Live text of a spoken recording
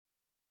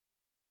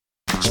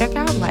Check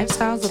out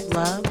Lifestyles of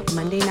Love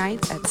Monday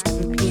nights at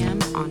 7 p.m.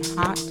 on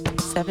Hot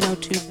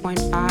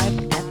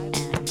 702.5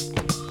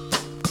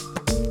 FM.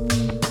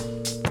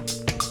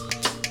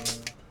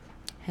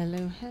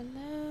 Hello,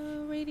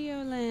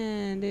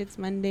 Radioland. It's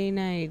Monday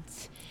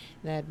night.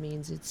 That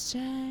means it's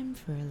time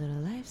for a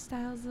little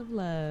Lifestyles of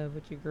Love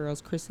with your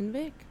girls, Chris and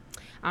Vic.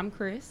 I'm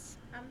Chris.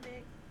 I'm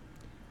Vic.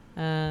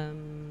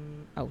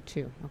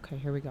 Two. Okay,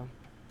 here we go.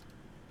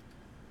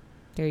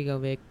 There you go,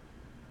 Vic.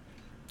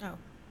 Oh.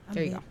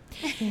 There you go.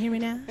 Can you hear me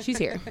now? She's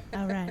here.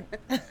 All right.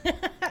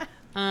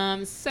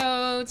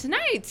 So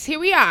tonight, here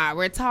we are.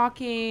 We're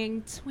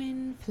talking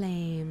twin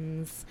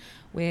flames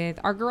with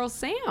our girl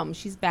Sam.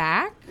 She's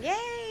back.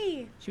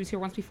 Yay! She was here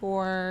once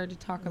before to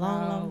talk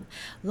about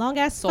long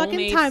ass fucking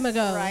soulmates, time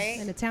ago, right?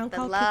 in a town The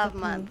called Love Kickapoo.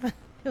 Month.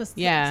 It was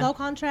Yeah. soul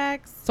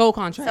contracts. soul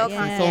contracts, Soul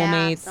and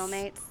contracts.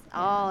 soulmates. Soulmates.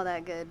 All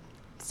that good.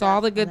 So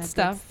all the All good that good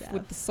stuff stuff.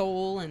 with the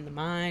soul and the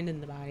mind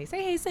and the body.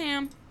 Say hey,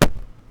 Sam.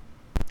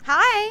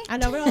 Hi. I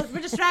know we're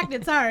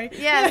distracted. Sorry.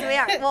 Yes, we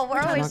are. Well, we're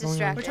What's always going on?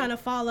 distracted. We're trying to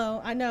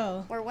follow. I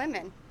know. We're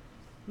women.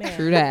 Man.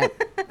 True that.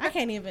 I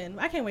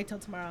can't wait till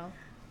tomorrow.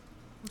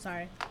 I'm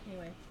sorry.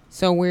 Anyway.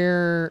 So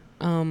we're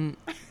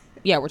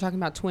we're talking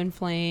about twin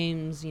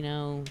flames. You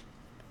know,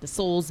 the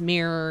soul's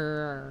mirror,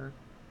 or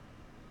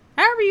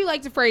however you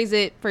like to phrase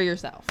it for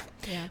yourself.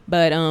 Yeah.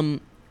 But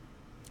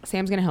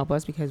Sam's gonna help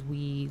us because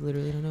we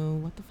literally don't know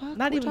what the fuck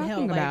Not we're even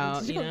talking help.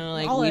 about. Like, You know,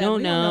 like all we of that. don't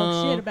We don't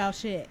know know shit about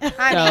shit.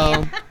 I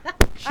mean, So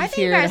she's I think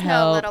here you guys to know a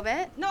help. little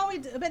bit. No, we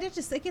do, but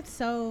it gets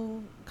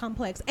so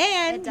complex.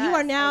 And It you does, are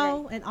I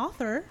now an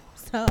author,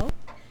 so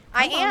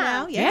I come on am.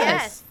 now.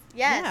 Yes.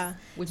 Yes. yeah,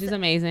 Which is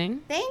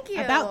amazing. Thank you.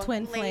 about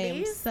twin ladies.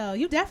 flames. So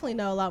you definitely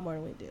know a lot more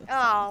than we do.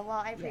 Oh,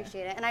 well, I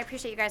appreciate it. And I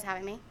appreciate you guys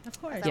having me.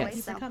 Of course, As Yes. thank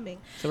you for so. coming.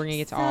 So we're gonna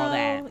get to all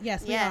that.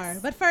 Yes, we Yes. are.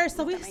 But first,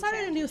 so Let we that make started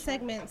a new transition.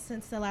 segment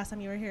since the last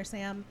time you were here,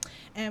 Sam,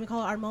 and we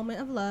call it our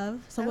moment of love.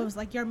 So Oh. it was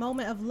like your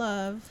moment of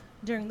love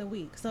during the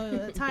week. So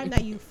a time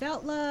that you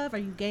felt love or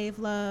you gave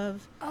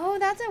love. Oh,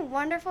 that's a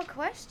wonderful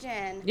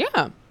question.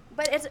 Yeah.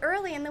 But it's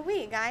early in the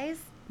week, guys.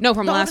 No,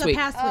 from No, last over week.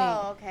 the past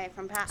Oh, okay.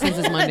 From past. Since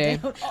it's Monday.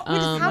 We just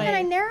Um, How can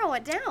I wait. narrow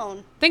it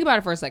down? Think about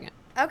it for a second.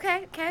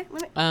 Okay.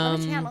 Let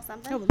me channel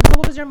something. So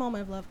what was your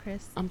moment of love,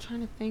 Chris? I'm trying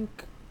to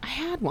think. I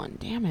had one.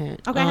 Damn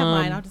it. Okay, I have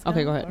mine. I'll just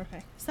Okay, go ahead.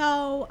 Okay.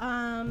 So,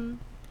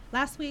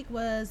 last week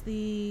was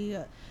the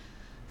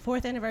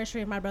 4th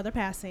anniversary of my brother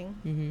passing,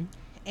 Mm-hmm.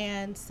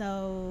 and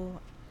so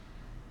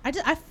I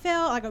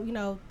felt like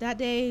that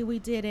day we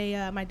did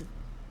my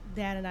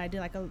dad and I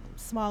did like a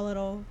small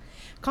little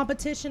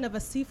competition of a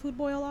seafood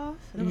boil off.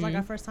 It was like Mhm.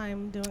 our first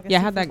time doing a Yeah,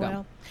 seafood how'd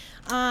that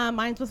boil.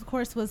 Mine was, of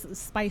course, was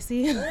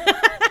spicy.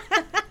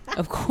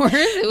 Of course,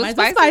 it was Mine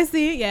spicy. was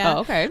spicy. Yeah. Oh,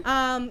 okay.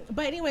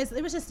 But anyways,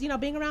 it was just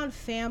being around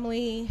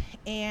family,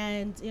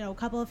 and a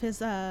couple of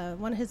his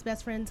one of his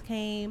best friends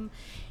came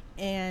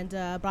and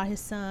brought his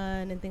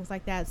son and things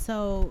like that.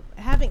 So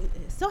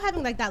still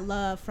having like that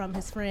love from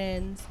his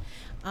friends,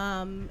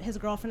 his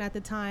girlfriend at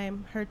the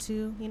time, her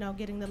too.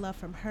 Getting the love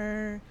from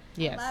her.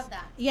 Yes. Love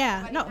that. Yeah.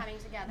 Everybody No. coming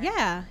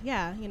together.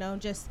 Yeah.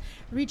 Just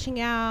reaching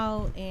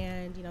out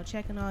and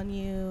checking on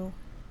you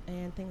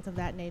and things of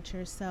that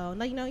nature. So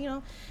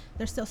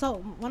there's still, so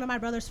one of my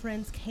brother's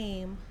friends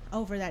came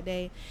over that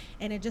day,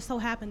 and it just so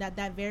happened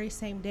that very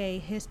same day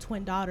his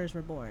twin daughters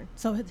were born.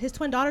 So his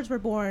twin daughters were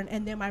born,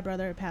 and then my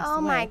brother passed away.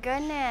 Oh my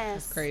goodness.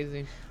 That's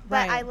crazy.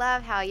 But Right. I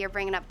love how you're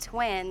bringing up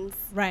twins.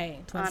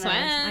 Right. Twin On sons.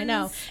 us. I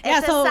know.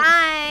 It's a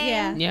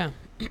sign. Yeah.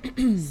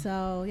 Yeah.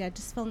 So yeah,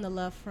 just feeling the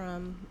love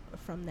from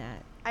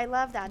that. I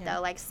love that Yeah.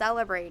 though, like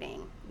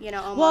celebrating,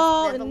 almost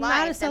Well, the not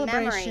life, a the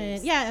celebration.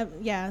 memories.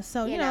 Yeah.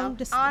 So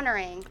just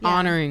honoring. yeah.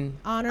 Honoring.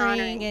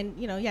 honoring, and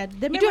the You do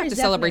have memories to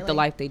celebrate the definitely.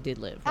 life they did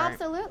live, right?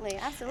 Absolutely,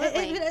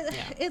 absolutely. Yeah.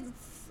 It's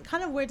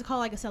kind of weird to call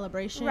like a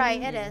celebration.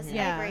 Right, it is.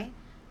 Yeah. I agree.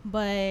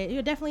 But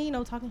you're definitely,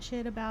 talking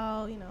shit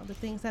about, the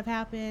things that have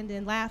happened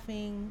and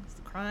laughing,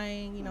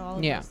 crying, all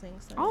of Yeah. those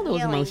things. So, All those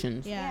Healing.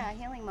 emotions. Yeah.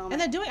 Healing moment.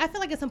 And then I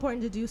feel like it's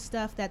important to do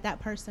stuff that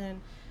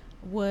person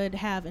would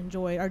have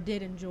enjoyed or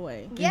did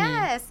enjoy.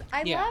 Yes,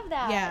 I Yeah. love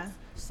that. Yeah.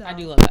 So I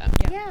do love that.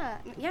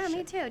 Yeah,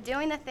 me too.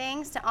 Doing the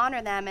things to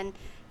honor them and,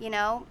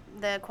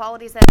 the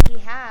qualities that he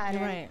had.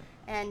 You're and, right.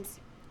 and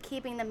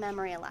keeping the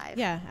memory alive.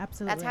 Yeah,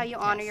 absolutely. That's how you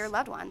honor Yes. your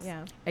loved ones.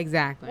 Yeah.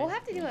 Exactly. We'll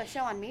have to do a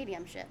show on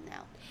mediumship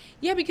now.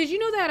 Yeah, because you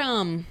know that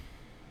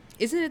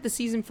isn't it the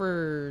season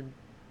for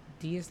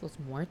Dias los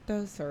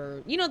Muertos,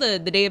 or the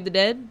Day of the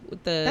Dead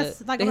with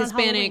That's like the around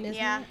Hispanic Halloween, isn't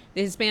Yeah. it?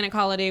 the Hispanic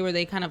holiday where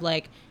they kind of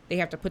like they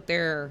have to put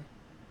their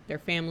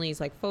families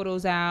like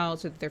photos out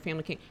so that their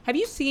family can. Have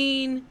you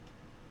seen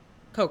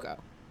Coco?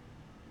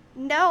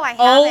 No, I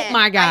haven't. Oh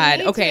my I God,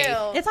 need okay.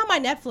 to. It's on my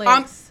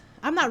Netflix.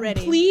 I'm not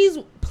ready. Please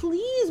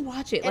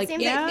watch it. It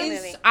seems like a good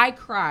movie. I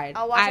cried.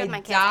 I'll watch it I with my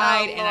kids.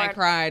 died Oh, and I Lord.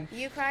 cried.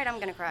 You cried, I'm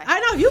gonna cry. I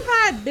know you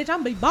cried, bitch.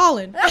 I'm be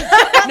balling. No,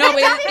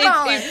 but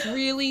Balling. it's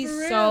really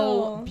For so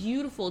real.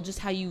 beautiful. Just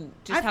how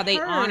I've they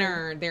heard.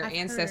 honor their I've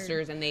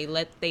ancestors and they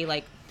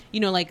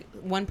like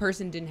one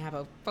person didn't have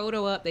a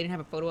photo up. They didn't have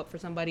a photo up for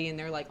somebody, and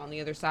they're like on the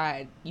other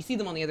side. You see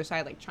them on the other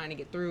side, like trying to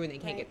get through, and they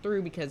can't get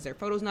through because their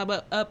photo's not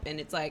up. And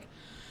it's like,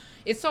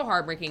 it's so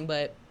heartbreaking.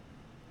 But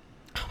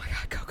oh my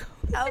God, Coco.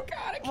 Oh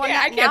my God,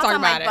 I can't talk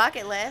about it.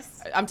 Bucket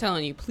list. I'm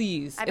telling you,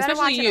 please, I better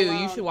especially watch it you.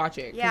 alone. You should watch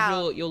it because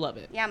Yeah. you'll love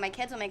it. Yeah, my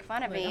kids will make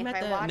fun of Wait, me I'm if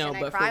at I the- watch No, and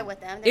I but cry for- with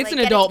them. They're It's like, an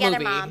 "Get it adult together,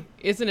 movie. Mom."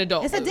 It's an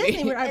adult It's a movie.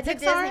 Disney. It's a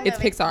Pixar. Disney It's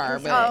Pixar,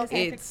 movie. but Oh,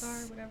 okay. it's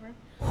Pixar,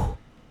 whatever.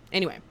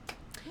 anyway.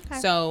 Okay.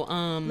 So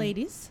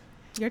Ladies,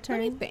 your let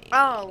me turn. think.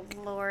 Oh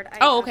Lord.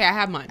 Oh, okay, I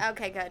have mine.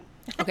 Okay, good.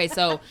 Okay,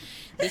 so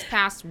this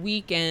past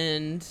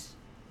weekend,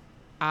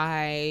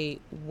 I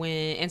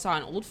went and saw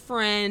an old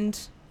friend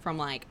from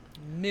like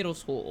middle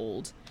school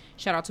old.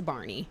 Shout out to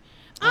Barney.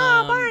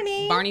 Oh,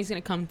 Barney. Barney's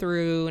going to come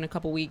through in a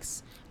couple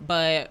weeks.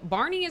 But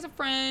Barney is a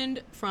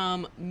friend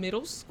from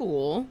middle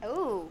school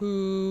Ooh.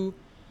 who,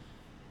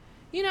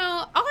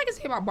 all I could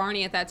say about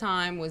Barney at that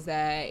time was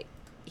that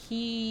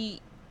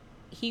he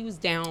was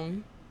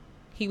down.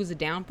 He was a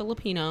down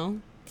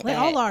Filipino. They that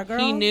all are, girl.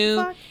 He knew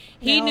Fuck.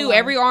 he They all knew are.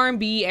 every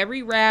R&B,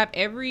 every rap,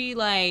 every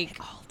like.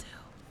 All do.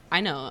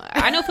 I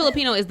know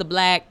Filipino is the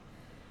black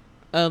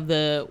of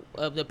the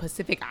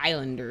Pacific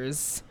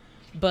Islanders,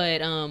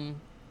 but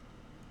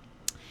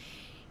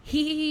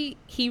he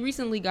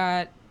recently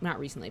not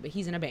recently, but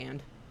he's in a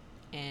band,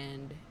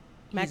 and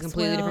he's a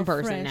completely different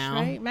person Fresh, now.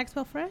 Right?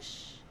 Maxwell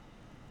Fresh.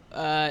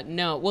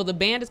 No, well the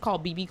band is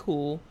called BB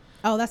Cool.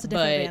 Oh, that's a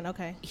different But band.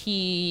 Okay.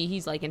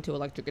 he's like into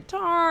electric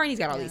guitar, and he's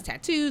got all Yeah. these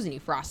tattoos, and he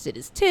frosted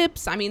his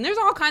tips. I mean, there's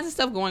all kinds of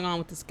stuff going on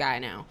with this guy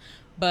now.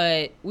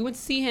 But we went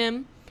to see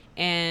him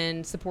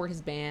and support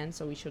his band,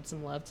 so we showed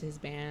some love to his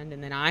band,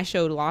 and then I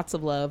showed lots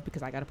of love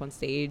because I got up on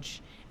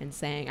stage and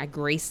sang. I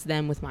graced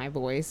them with my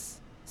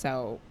voice,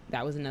 so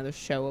that was another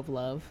show of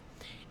love.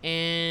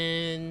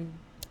 And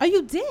Oh,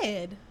 you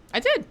did. I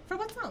did. For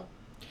what song?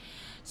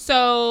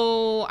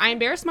 So I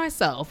embarrassed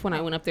myself when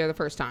I went up there the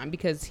first time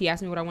because he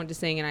asked me what I wanted to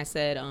sing, and I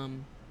said,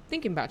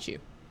 "Thinking About You."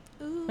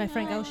 By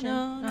Frank Ocean.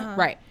 Uh-huh.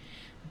 Right.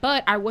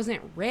 But I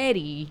wasn't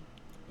ready.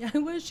 I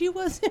wish you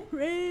wasn't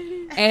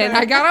ready. And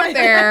I got up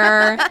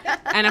there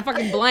and I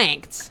fucking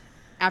blanked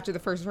after the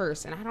first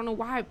verse. And I don't know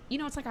why.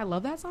 It's like I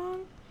love that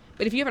song.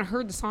 But if you haven't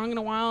heard the song in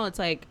a while, it's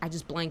like I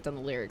just blanked on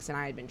the lyrics and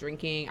I had been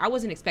drinking. I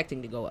wasn't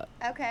expecting to go up.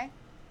 Okay.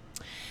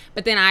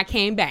 But then I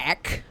came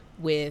back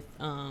with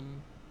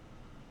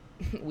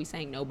we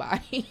sang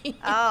Nobody.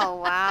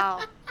 Oh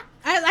wow.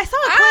 I saw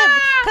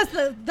a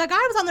clip because the guy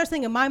was on there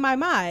singing My.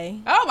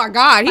 Oh my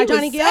God. He by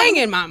Johnny was Gill.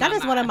 singing my That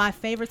is one of my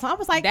favorite songs. I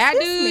was like, that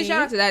excuse dude, me.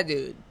 shout out to that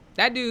dude.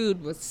 That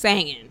dude was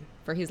singing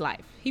for his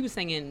life. He was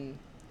singing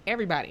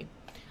everybody.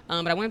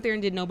 But I went up there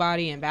and did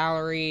Nobody and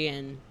Valerie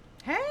and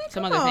Hey,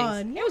 some come other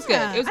on. things. It was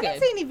good. It was I didn't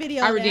good. see any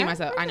video. I of redeemed that.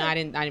 myself. I know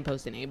Where's I didn't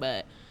post any,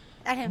 but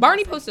I didn't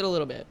Barney post posted a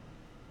little bit.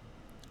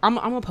 I'm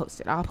gonna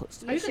post it. I'll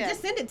post it? it. Or you You could should.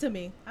 just send it to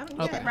me. I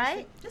don't Okay. care.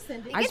 Right? Just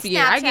send it. I just can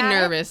I get Snapchat it.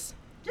 nervous.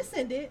 Just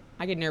send it.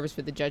 I get nervous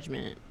for the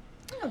judgment,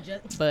 I don't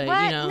judge. but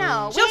What? you know,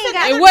 No. She'll We ain't send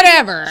got- other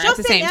whatever. She'll At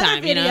the send same other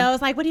time, videos. you know.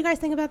 Like, what do you guys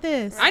think about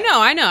this? I know.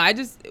 I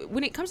just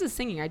when it comes to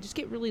singing, I just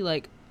get really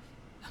like,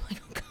 I'm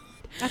like, oh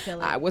God, I feel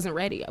it. I wasn't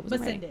ready. I wasn't But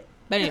ready. send it.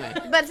 But anyway,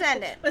 But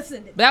send it. But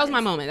send it. but that was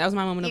my moment. That was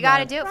my moment You of got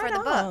to love. do it for Right the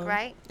on. book,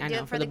 right? I do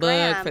know it for the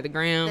gram, book, for the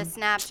gram. the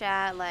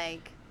Snapchat,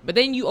 like. But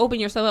then you open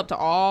yourself up to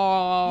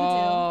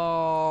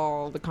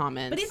all the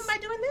comments. But even by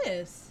doing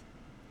this.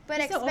 But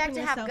You still expect open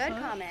to have yourself good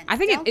up. comments. I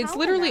think Don't it's comment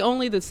literally on-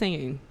 only the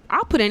singing.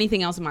 I'll put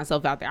anything else of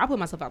myself out there. I'll put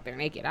myself out there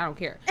naked. I don't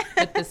care.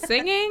 But the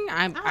singing,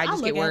 I I'll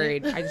just get look at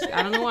worried. it.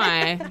 I don't know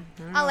why.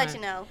 I'll let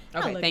you know.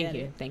 I'll Okay, look thank at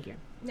you. it. Thank you.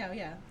 No,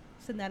 yeah.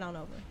 Send that on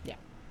over.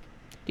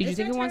 Did you It's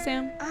think your of one, turn.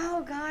 Sam?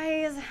 Oh,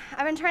 guys,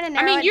 I've been trying to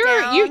I narrow mean, it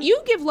down.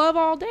 you give love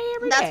all day,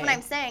 every day. That's what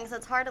I'm saying. So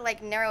it's hard to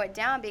like narrow it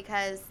down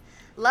because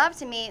love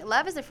to me,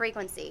 love is a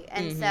frequency,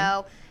 and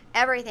so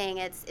everything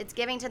it's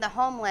giving to the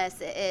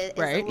homeless is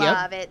Right, yep.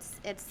 love. It's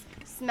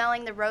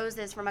smelling the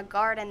roses from a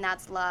garden.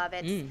 That's love.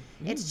 It's Mm,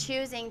 it's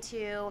choosing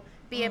to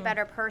be a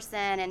better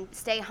person and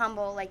stay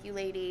humble like you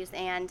ladies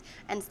and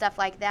stuff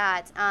like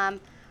that.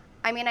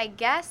 I mean, I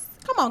guess.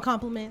 Come on,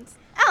 compliments.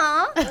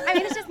 Aw, I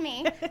mean, it's just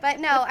me. But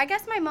no, I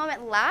guess my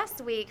moment last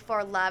week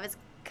for love is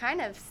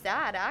kind of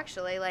sad,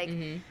 actually. Like,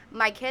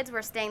 my kids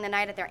were staying the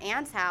night at their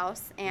aunt's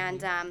house,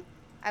 and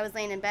I was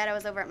laying in bed. I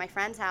was over at my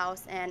friend's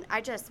house, and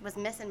I just was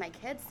missing my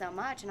kids so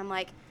much. And I'm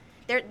like,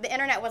 the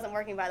internet wasn't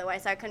working, by the way,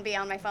 so I couldn't be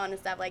on my phone and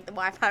stuff. Like, the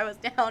Wi-Fi was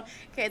down.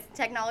 Because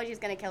technology is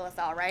going to kill us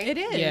all, right? It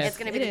is. Yes. It's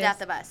going to be It the is.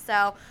 death of us.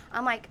 So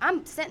I'm like,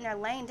 I'm sitting there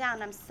laying down,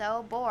 and I'm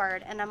so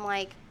bored. And I'm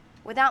like,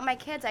 without my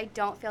kids, I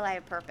don't feel I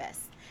have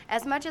purpose.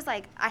 As much as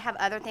like I have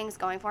other things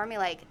going for me,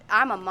 like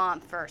I'm a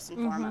mom first and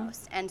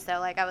foremost, and so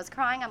like I was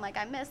crying. I'm like,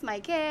 I miss my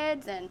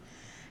kids,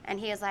 and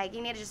he is like,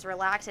 you need to just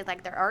relax. It's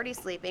like they're already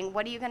sleeping.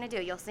 What are you gonna do?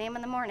 You'll see them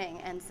in the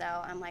morning. And so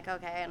I'm like,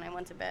 okay, and I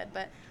went to bed.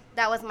 But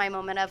that was my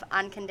moment of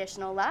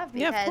unconditional love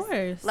Yeah, because of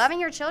course.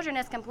 loving your children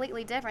is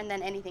completely different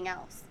than anything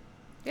else.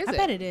 Is I it?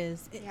 bet it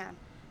is. Yeah.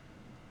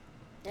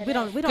 We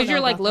don't Because know you're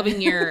like about loving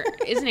that. your,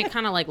 isn't it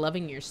kind of like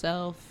loving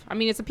yourself? I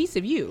mean, it's a piece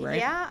of you, right?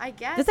 Yeah, I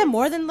guess. Is it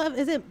more than love?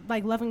 Is it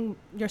like loving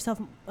yourself,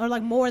 or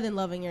like more than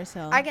loving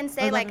yourself? I can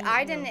say, Or like, loving-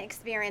 I you know. didn't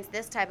experience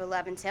this type of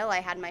love until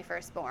I had my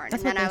firstborn.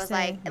 That's and then what I they was say.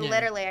 like, Yeah.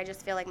 literally, I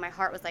just feel like my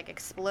heart was like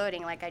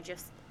exploding. Like, I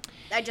just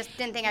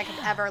didn't think I could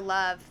ever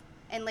love.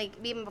 And like,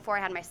 even before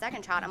I had my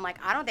second child, I'm like,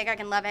 I don't think I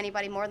can love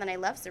anybody more than I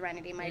love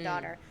Serenity, my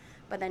daughter.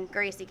 But then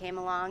Gracie came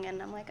along, and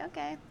I'm like,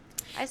 okay.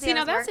 I see, See, how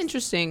now this that's works.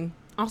 interesting.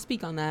 I'll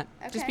speak on that.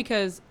 Just Okay.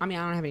 because, I mean,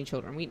 I don't have any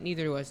children.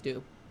 Neither do us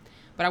do.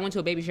 But I went to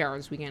a baby shower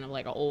this weekend of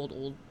like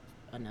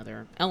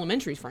another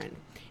elementary friend.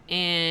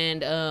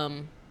 And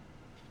I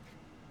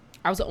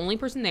was the only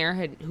person there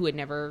who had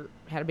never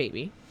had a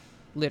baby,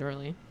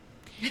 literally.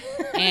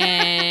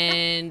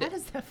 And How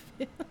does that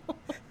feel?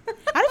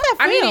 How does that feel?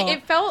 I mean,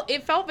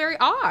 it felt very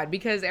odd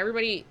because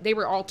they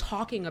were all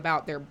talking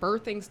about their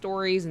birthing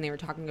stories, and they were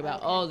talking about,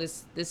 oh,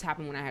 this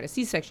happened when I had a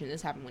C-section,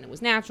 this happened when it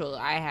was natural,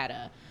 I had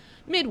a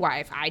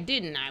midwife, I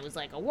didn't, I was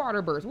like a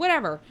water birth,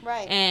 whatever.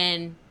 Right.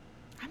 And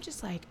I'm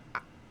just like,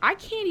 I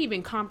can't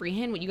even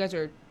comprehend what you guys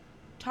are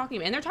talking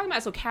about, and they're talking about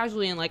it so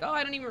casually and like, oh,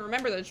 I don't even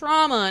remember the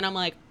trauma, and I'm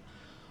like,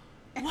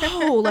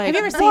 whoa, like,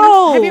 have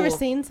whoa. you ever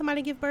seen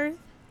somebody give birth?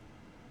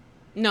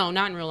 No,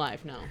 not in real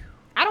life. No,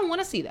 I don't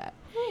want to see that.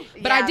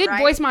 But Yeah, I did right?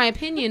 voice my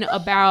opinion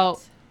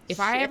about if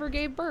I Shit. ever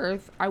gave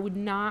birth, I would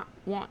not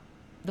want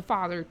the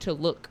father to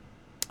look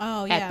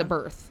Oh yeah. at the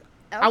birth.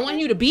 I want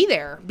Okay. you to be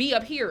there, be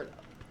up here,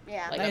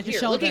 Yeah. like Like up your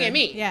here, looking shoulder. at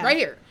me, Yeah. right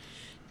here.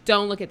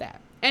 Don't look at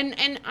that.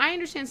 And I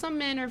understand some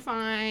men are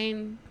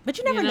fine, But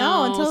you never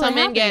know until some it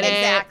men get happens. it.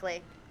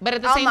 Exactly. But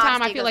at the All same time, I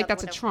modesty feel goes like out the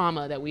that's a window.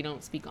 trauma that we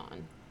don't speak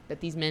on. That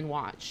these men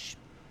watch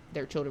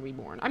their children be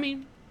born. I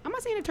mean, I'm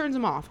not saying it turns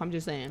them off. I'm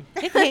just saying.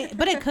 It can't,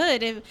 but it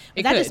could. If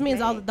It that could. just means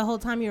Right. the whole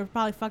time you're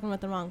probably fucking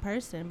with the wrong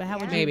person. But how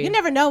would you? Maybe. You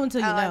never know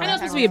until you Oh, know. I I know it's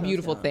supposed to be a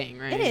beautiful thing,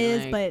 right? It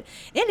is, Like, but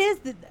it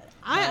is.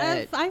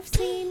 I've But-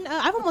 seen.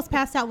 I've almost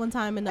passed out one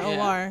time in the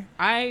yeah. OR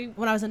I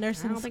when I was in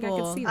nursing I don't think I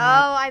school. could see Oh, that.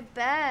 I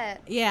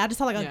bet. Yeah, I just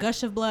saw like a Yeah.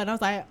 gush of blood. And I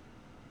was like,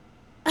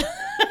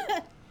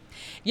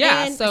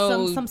 yeah. and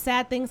So some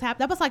sad things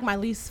happened. That was like my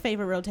least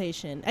favorite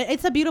rotation.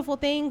 It's a beautiful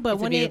thing, but It's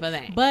a when beautiful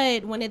thing.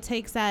 but when it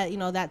takes that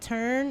that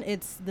turn,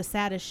 it's the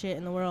saddest shit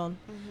in the world.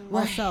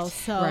 Well, Right.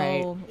 so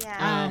Right.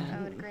 Yeah, Um,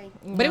 I would agree.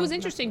 But it no, was not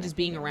interesting my just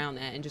being opinion. around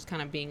that and just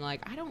kind of being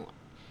like,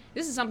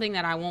 this is something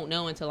that I won't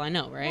know until I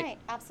know, right? Right,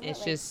 absolutely.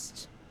 It's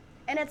just,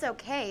 And it's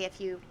okay if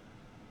you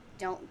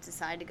don't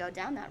decide to go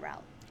down that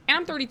route. and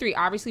I'm 33.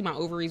 Obviously, my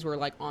ovaries were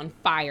like on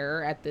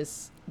fire at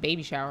this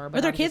baby shower. But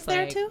Were there I'm kids just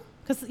there like- too?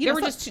 Because There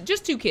were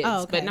just two kids,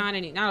 Oh, okay. but not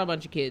a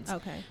bunch of kids.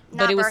 Okay. But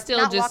Not it was birth- still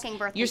not just walking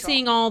birth you're control.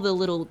 seeing all the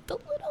little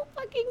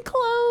fucking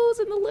clothes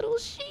and the little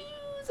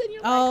shoes, and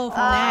you're Oh, like,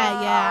 from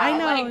that, yeah, I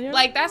know. You're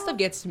like that stuff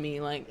gets to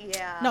me, like,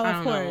 Yeah. No, I of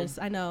don't know. course,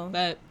 I know.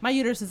 but My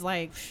uterus is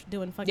like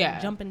doing fucking yeah,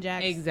 jumping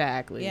jacks.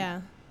 exactly.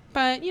 Yeah.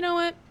 But you know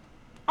what?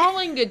 All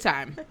in good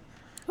time.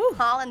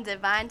 All in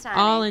divine time.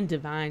 All in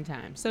divine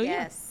time. So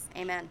Yes.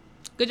 Amen.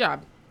 yeah, good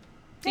job.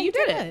 So Hey, you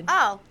did it. good.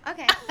 Oh,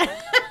 okay.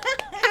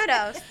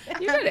 Kudos.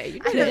 You did it. You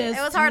did Kudos. it.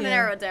 It was hard to Yeah.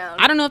 narrow it down.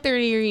 I don't know if there are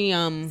any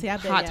See, I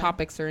bet, hot yeah.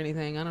 topics or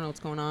anything. I don't know what's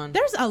going on.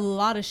 There's a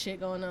lot of shit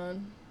going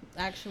on,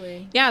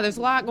 actually. Yeah, there's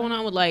a lot going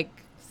on with like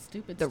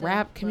Stupid the stuff,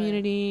 rap but-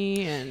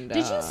 community and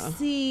Did you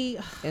see?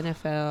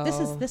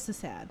 NFL. This is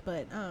sad,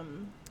 but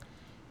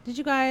did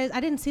you guys? I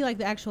didn't see like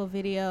the actual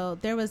video.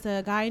 There was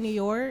a guy in New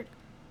York,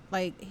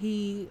 like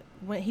he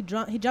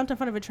jumped in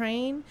front of a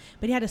train,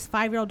 but he had his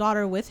 5-year-old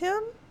daughter with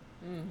him.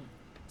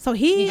 So He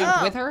he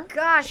jumped with her?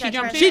 Gosh, She that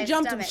jumped turns in? she my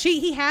jumped. stomach.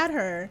 He had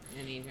her.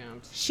 And he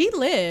jumped. She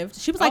lived.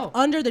 She was like Oh.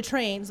 under the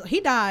train. So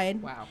he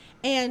died. Wow.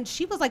 And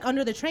she was like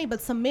under the train,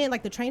 but some men,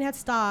 like the train had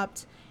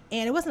stopped,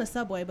 and it wasn't a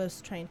subway, but it was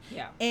a train.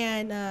 Yeah.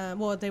 And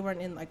well, they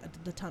weren't in like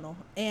the tunnel,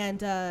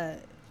 and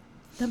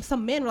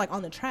some men were like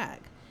on the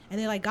track, and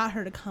they like got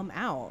her to come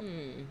out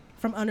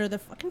from under the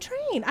fucking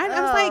train. I was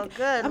Oh, like,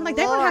 good I'm like,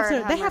 they're gonna have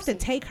Lord, to, they have have to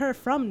mercy. take her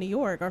from New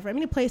York or from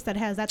any place that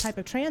has that type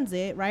of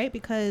transit, right?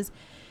 Because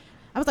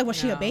I was like, was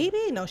she Yeah. a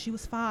baby? No, she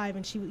was 5,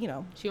 and she, She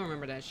don't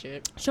remember that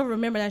shit. she'll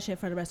remember that shit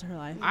for the rest of her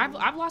life.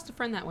 I've lost a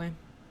friend that way.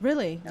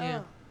 Really? Yeah.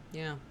 Oh.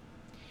 Yeah.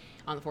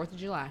 On the 4th of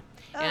July.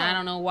 And Oh. I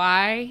don't know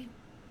why.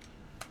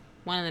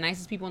 One of the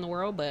nicest people in the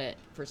world, but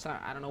for some,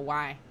 I don't know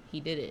why he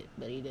did it,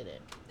 but he did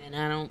it.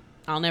 And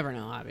I'll never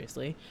know,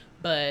 obviously.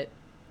 But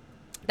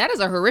that is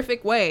a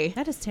horrific way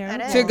That is terrible.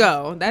 That to is.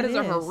 go. That It is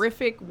a is.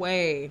 horrific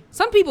way.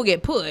 Some people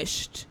get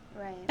pushed.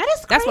 Right. That is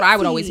crazy. That's what I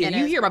would always hear. It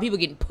You is. hear about people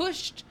getting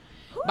pushed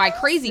Who by does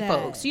crazy that?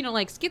 folks,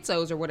 like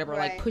schizos or whatever,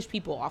 like Right. push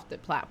people off the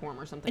platform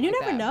or something And you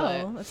like never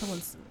that. know if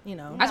someone's, That's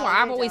No, why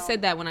I've you always don't.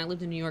 said that when I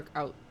lived in New York.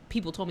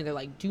 People told me, they're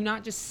like, do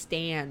not just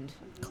stand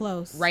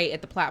close. right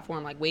at the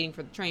platform, like waiting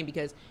for the train,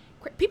 because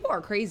people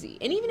are crazy.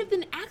 And even if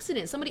an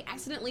accident, somebody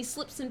accidentally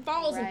slips and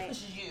falls Right. and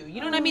pushes you, you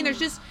know what I mean? There's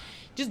just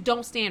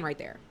don't stand right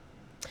there.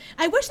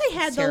 I wish they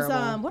had It's those.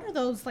 terrible. What are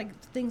those like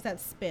things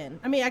that spin?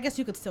 I mean, I guess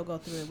you could still go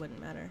through. It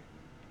wouldn't matter.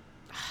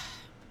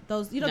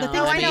 those, you know, No, the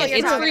things I to know get what you're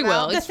it's through. free talking will.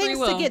 about. The It's free things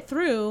will. to get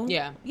through.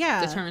 Yeah.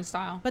 Yeah. The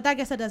turnstile. But I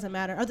guess it doesn't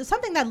matter. Or there's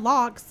something that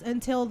locks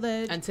until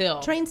the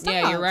train stops.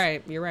 Yeah, you're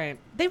right. You're right.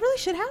 They really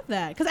should have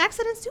that because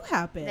accidents do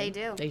happen. They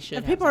do. They should.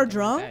 If have people are something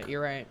like drunk? that.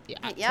 You're right. Yeah,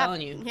 I'm Yeah.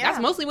 telling you. Yeah.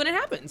 That's mostly when it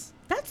happens.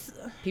 That's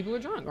People are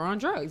drunk or on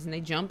drugs and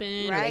they jump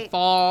in or they Right.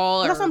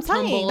 fall or that's what I'm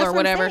saying. tumble That's or what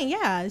whatever. I'm saying.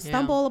 Yeah,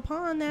 stumble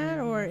upon that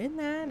or in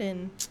that,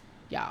 and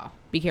Y'all,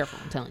 be careful.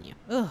 I'm telling you.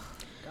 ugh.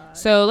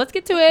 So let's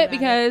get to About it it.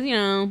 because, you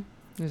know,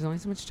 there's only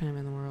so much time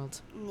in the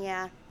world.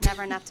 Yeah,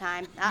 never enough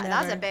time. That's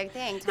a Never. big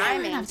thing. Never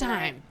Timing. enough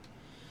time.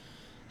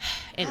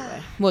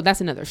 Anyway, well,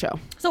 that's another show.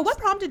 So, what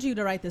prompted you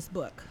to write this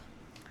book?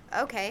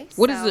 Okay.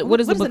 What is so- it?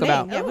 What is the What is book the name?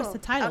 about? Yeah, what's the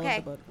Ooh, title of okay.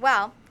 the book?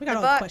 Well, We got the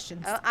all the book-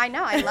 questions. Oh, I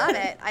know. I love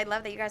it. I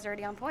love that you guys are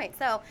already on point.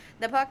 So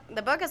the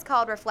book is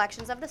called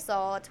Reflections of the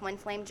Soul: A Twin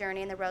Flame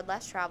Journey in the Road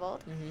Less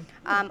Traveled.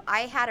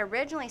 I had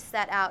originally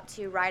set out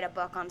to write a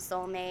book on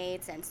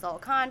soulmates and soul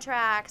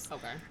contracts.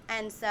 Okay.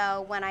 And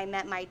so when I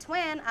met my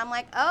twin, I'm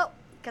like, oh,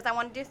 because I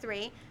want to do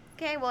 3.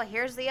 Okay, well,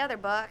 here's the other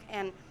book.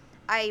 And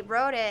I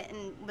wrote it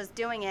and was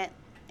doing it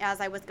as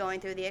I was going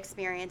through the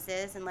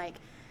experiences. And, like,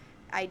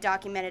 I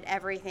documented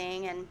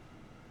everything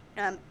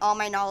and all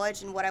my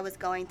knowledge and what I was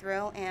going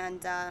through. And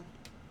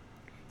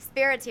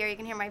Spirit's here. You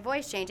can hear my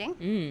voice changing.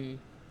 Mm.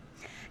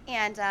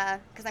 And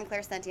because I'm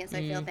clairsentient, so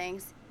I feel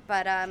things.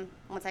 But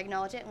once I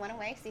acknowledge it, it went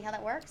away. See how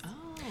that works?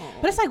 Oh.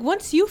 But it's like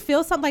once you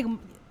feel something, like,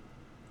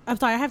 I'm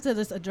sorry, I have to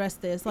just address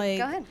this. Like,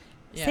 Go ahead.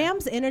 Yeah.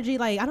 Sam's energy,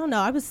 like, I don't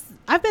know.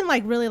 I've been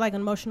like really like an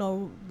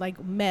emotional like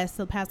mess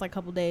the past like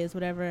couple days,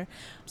 whatever.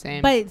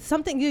 Same. But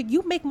something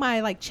you make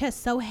my like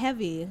chest so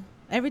heavy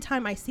every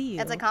time I see you.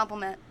 That's a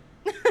compliment.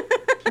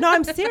 No,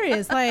 I'm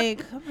serious.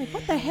 Like, I'm like,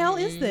 what the hell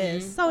is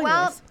this? So,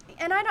 Well, anyways.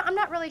 and I'm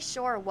not really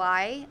sure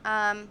why.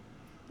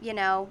 You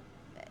know,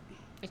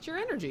 It's your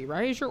energy,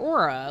 right? It's your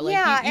aura. Like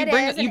Yeah, you it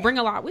bring is, you and- bring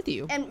a lot with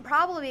you. and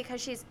probably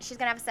because she's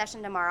gonna have a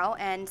session tomorrow,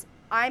 and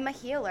I'm a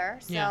healer,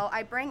 so Yeah.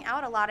 I bring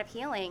out a lot of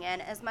healing.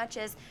 And as much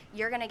as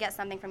you're gonna get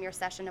something from your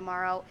session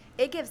tomorrow,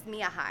 it gives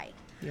me a high.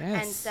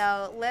 Yes. And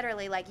so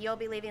literally, like, you'll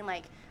be leaving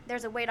like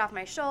there's a weight off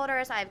my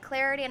shoulders. I have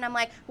clarity, and I'm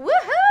like,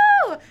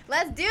 woohoo!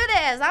 Let's do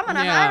this. I'm on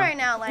a Yeah. high right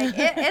now. Like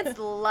it's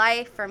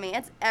life for me.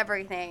 It's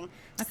everything.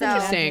 I So can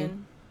Interesting.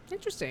 imagine.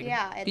 Interesting.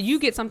 Yeah, Did it's- you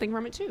get something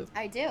from it too?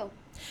 I do.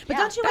 But Yeah.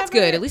 don't you That's ever,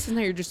 good. At least it's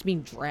not you're just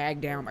being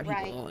dragged down by people.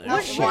 Right. and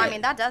Well, shit. I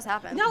mean, that does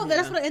happen. No,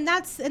 that's Yeah. what,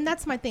 and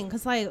that's my thing.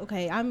 Cause like,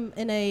 okay, I'm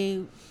in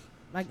a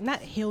like not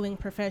healing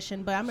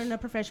profession, but I'm in a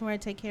profession where I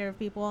take care of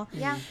people,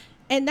 Yeah.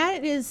 and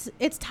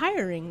it's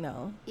tiring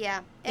though. Yeah.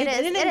 It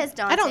is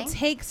daunting. I don't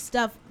take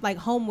stuff like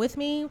home with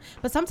me,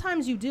 but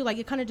sometimes you do. Like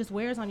it kind of just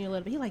wears on you a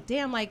little bit. You're like,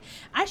 damn, like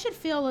I should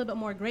feel a little bit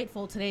more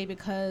grateful today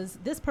because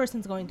this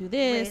person's going through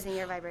this. Raising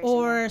your vibration.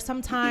 Or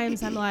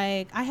sometimes I'm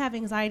like, I have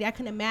anxiety. I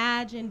can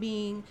imagine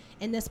being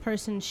in this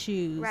person's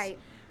shoes. Right.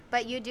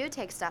 But you do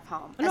take stuff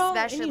home, No, and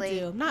you especially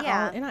do. Not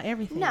yeah. all, not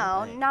everything.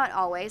 No, but- not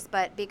always,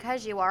 but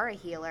because you are a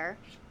healer,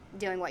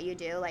 doing what you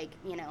do, like,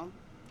 you know,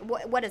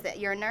 what is it?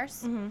 You're a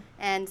nurse,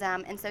 and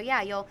so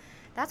yeah,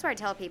 that's where I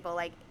tell people,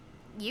 like,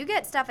 you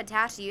get stuff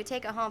attached to you,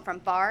 take it home from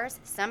bars,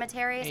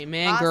 cemeteries,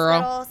 Amen, girl.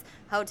 hospitals,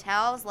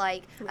 hotels,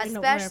 like Right,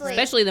 no, especially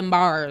Especially them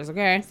bars,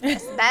 okay?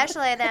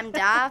 especially them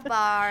dive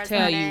bars.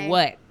 Tell honey. you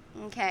what.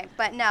 Okay,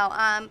 but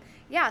no,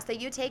 yeah, so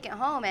you take it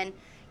home, and,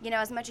 you know,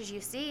 as much as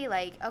you see,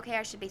 like, okay,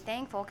 I should be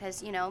thankful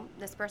because, you know,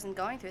 this person's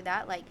going through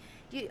that, like,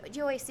 you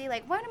always see,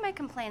 like, what am I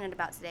complaining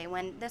about today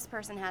when this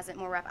person has it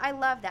more rough? I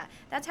love that.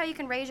 That's how you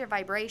can raise your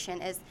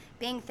vibration, is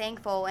being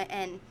thankful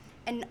and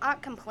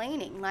not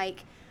complaining,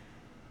 like,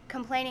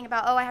 complaining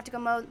about, oh, I have to go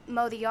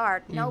mow the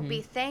yard. No,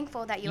 be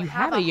thankful that you, You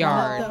have have a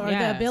yard. home. Or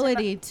Yeah. the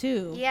ability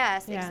to.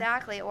 Yes, Yeah.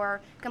 exactly.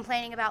 Or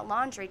complaining about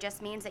laundry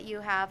just means that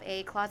you have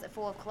a closet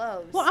full of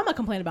clothes. Well, I'm not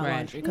complaining about Right.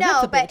 laundry. 'cause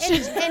No, that's a but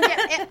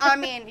bitch. I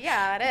mean,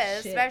 yeah, it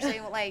is, Shit.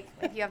 especially like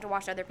if you have to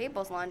wash other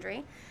people's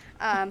laundry.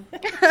 But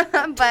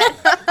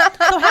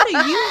So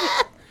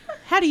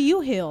how do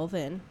you heal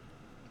then?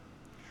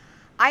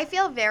 I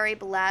feel very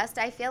blessed.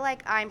 I feel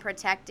like I'm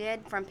protected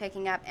from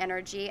picking up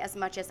energy as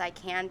much as I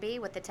can be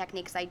with the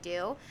techniques I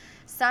do.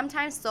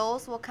 Sometimes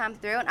souls will come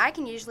through, and I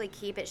can usually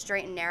keep it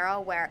straight and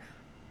narrow where,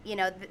 you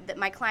know,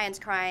 my client's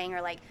crying,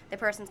 or like the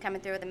person's coming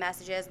through with the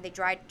messages and they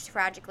died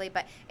tragically.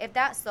 But if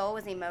that soul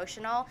was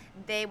emotional,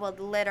 they will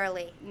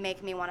literally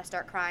make me want to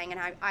start crying,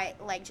 and I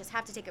like just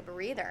have to take a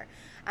breather.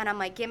 And I'm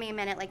like, give me a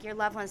minute, like your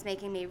loved one's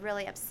making me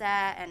really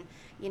upset, and,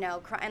 you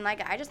know, and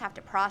like I just have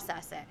to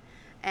process it.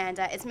 And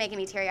it's making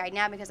me teary-eyed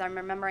now because I'm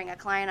remembering a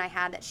client I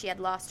had that she had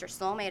lost her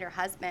soulmate, her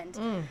husband,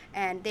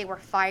 and they were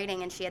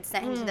fighting, and she had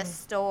sent him to the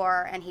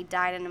store, and he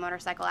died in a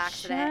motorcycle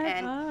accident. Shut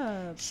and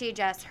up. she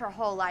just, her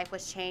whole life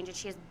was changed, and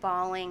she is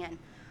bawling. And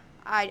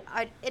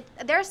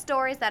there are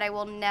stories that I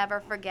will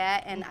never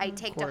forget, and I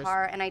take to course.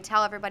 heart, and I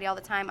tell everybody all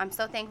the time. I'm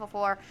so thankful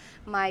for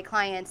my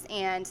clients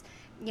and,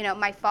 you know,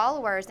 my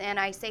followers, and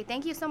I say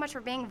thank you so much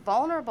for being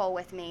vulnerable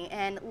with me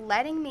and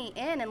letting me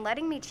in and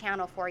letting me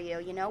channel for you,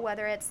 you know,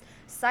 whether it's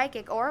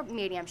psychic or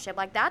mediumship.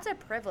 Like, that's a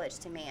privilege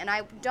to me, and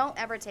I don't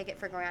ever take it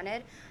for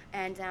granted,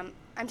 and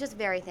I'm just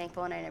very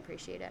thankful, and I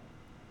appreciate it.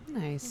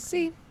 Nice.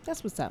 See,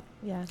 that's what's up.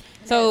 Yeah.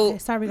 So Okay,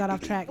 sorry we got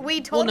off track. We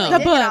well, totally no,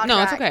 did get off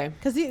no, it's track. okay.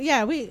 Because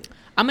yeah, we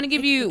I'm gonna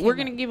give you. it We're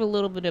came gonna up. give a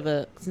little bit of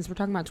a, since we're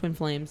talking about twin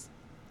flames.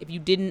 If you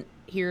didn't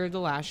hear the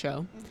last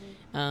show,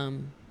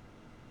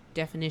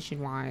 definition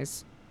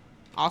wise,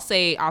 I'll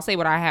say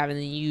what I have, and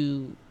then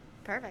you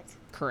Perfect.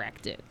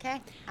 correct it.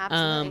 Okay.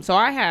 Absolutely. So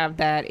I have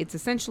that it's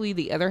essentially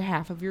the other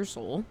half of your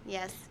soul.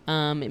 Yes.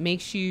 It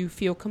makes you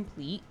feel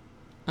complete.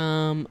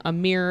 A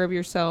mirror of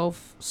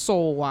yourself,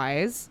 soul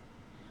wise.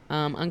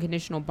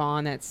 Unconditional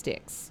bond that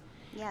sticks.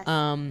 Yes.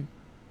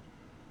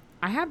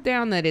 I have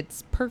down that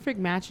it's perfect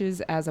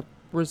matches as a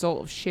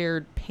result of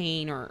shared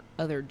pain or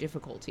other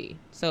difficulty.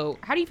 So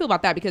how do you feel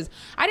about that? Because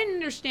I didn't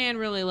understand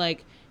really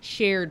like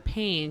shared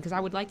pain, because I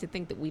would like to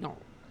think that we don't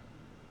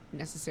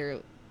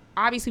necessarily,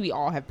 obviously we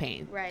all have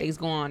pain. Right. Things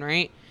go on,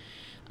 right?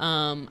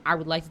 I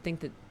would like to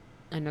think that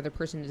another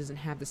person doesn't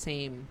have the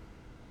same,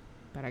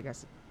 but I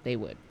guess they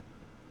would.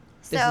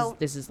 So,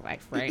 This is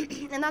life, right?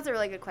 and that's a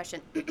really good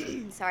question.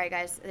 Sorry,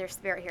 guys. There's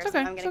spirit here, It's so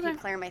okay, I'm it's going to okay.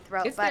 keep clearing my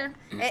throat. It's but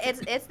there.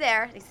 It's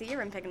there. You see,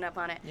 you're picking up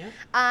on it.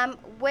 Yeah.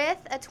 With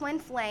a twin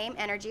flame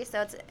energy,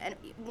 so it's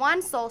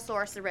one soul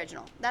source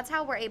original. That's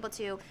how we're able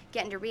to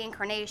get into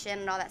reincarnation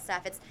and all that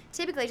stuff. It's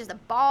typically just a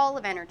ball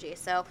of energy.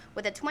 So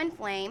with a twin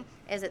flame,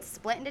 it's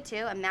split into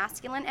two: a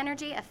masculine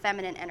energy, a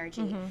feminine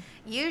energy.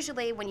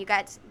 Usually, when you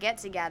get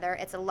together,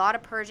 it's a lot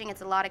of purging,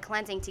 it's a lot of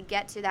cleansing to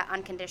get to that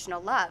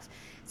unconditional love.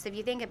 So if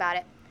you think about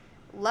it,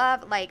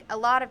 love, like a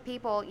lot of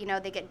people, you know,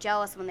 they get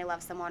jealous when they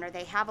love someone, or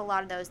they have a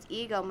lot of those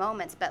ego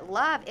moments, but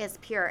love is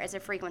pure, it's a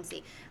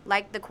frequency.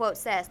 Like the quote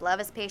says,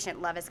 love is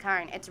patient, love is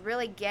kind. It's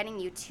really getting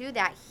you to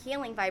that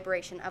healing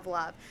vibration of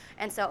love.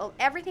 And so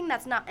everything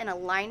that's not in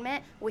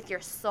alignment with your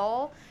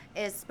soul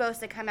is supposed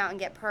to come out and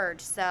get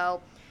purged.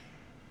 So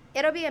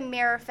it'll be a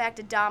mirror effect,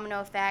 a domino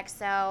effect.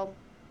 So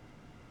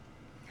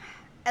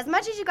as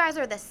much as you guys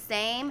are the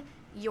same,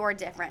 you're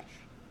different.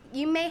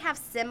 You may have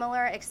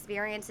similar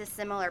experiences,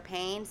 similar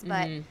pains,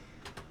 but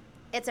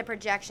it's a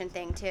projection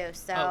thing too.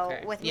 So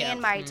Okay. with me Yeah.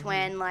 and my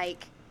twin,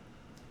 like,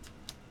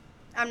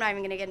 I'm not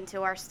even gonna get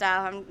into our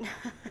stuff.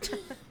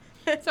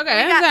 It's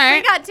okay.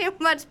 We got too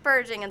much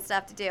purging and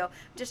stuff to do.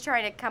 Just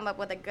trying to come up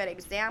with a good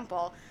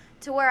example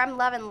to where I'm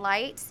love and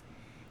light.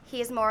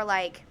 He's more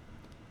like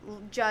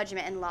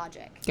judgment and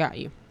logic. Got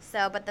you.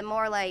 So, but the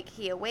more like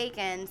he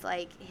awakens,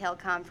 like he'll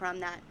come from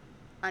that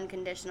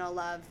unconditional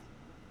love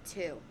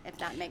too, if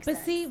that makes But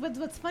sense. see,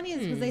 what's funny is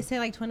because they say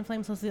like twin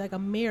flames supposed to be like a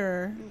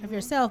mirror of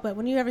yourself, but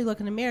when you ever look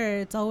in the mirror,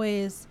 it's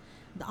always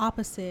the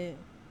opposite.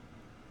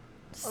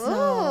 So,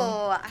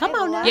 Ooh, come I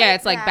on now. love Yeah,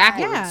 it's like that.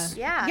 backwards.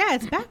 Yeah.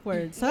 it's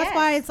backwards. So that's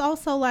why Yes. it's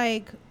also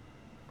like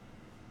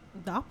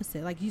the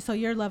opposite. Like so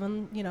you're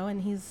loving, you know,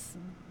 and he's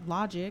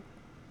logic.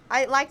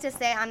 I like to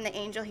say I'm the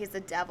angel, he's the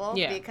devil,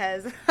 Yeah.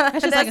 because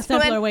That's just like a this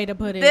simpler twin- way to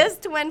put it. This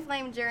twin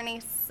flame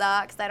journey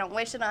sucks. I don't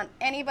wish it on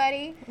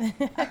anybody. You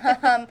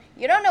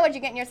don't know what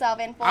you're getting yourself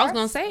in for. I was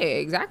gonna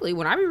say exactly.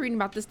 When I be reading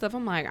about this stuff,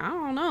 I'm like, I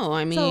don't know.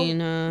 I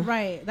mean,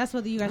 right. That's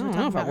what you I guys were don't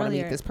talking know if I about want to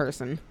earlier. meet this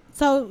person.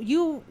 So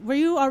were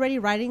you already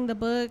writing the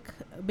book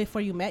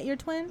before you met your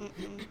twin?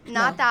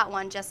 Not No. that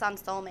one, just on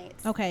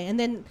Soulmates. Okay, and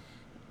then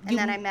And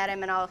then I met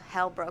him, and all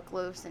hell broke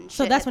loose and shit.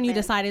 so that's hit when you the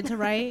fan. decided to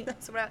write.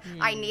 That's what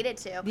I needed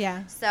to.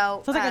 Yeah.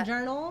 So So it's like a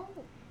journal.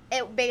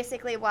 It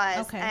basically was.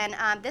 Okay.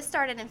 And this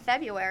started in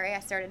February. I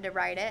started to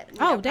write it. You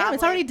Oh know, damn!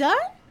 It's probably- already done.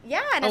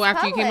 Yeah, and Oh, it's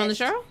after you came on the published.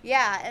 show?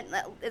 Yeah,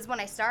 is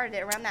when I started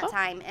it around that Oh.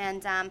 time,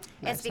 and Nice,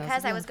 it's because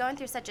that's I good. was going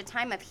through such a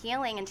time of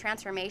healing and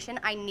transformation.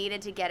 I needed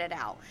to get it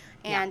out,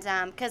 and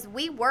because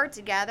we were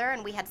together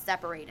and we had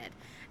separated,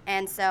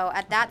 and so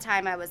at that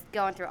time I was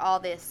going through all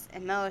this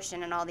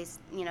emotion and all these,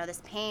 you know,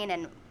 this pain,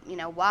 and you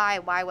know, why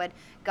would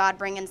God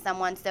bring in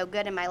someone so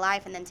good in my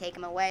life and then take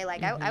him away?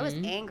 Like I was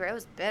angry, I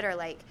was bitter,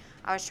 like.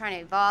 I was trying to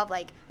evolve,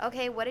 like,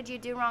 okay, what did you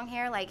do wrong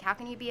here? Like, how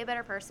can you be a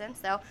better person?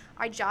 So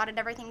I jotted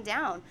everything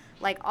down,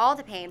 like all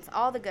the pains,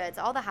 all the goods,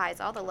 all the highs,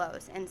 all the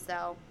lows. And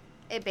so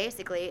it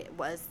basically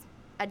was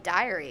a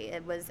diary.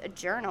 It was a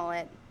journal.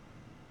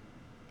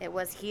 It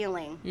was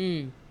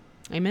healing.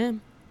 Amen.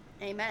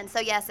 Amen.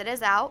 So yes, it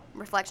is out,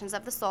 Reflections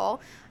of the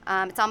Soul.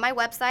 It's on my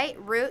website,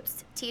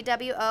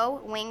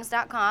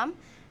 rootstwowings.com.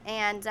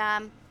 And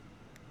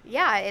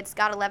yeah, it's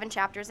got 11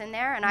 chapters in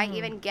there, and I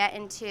even get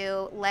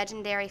into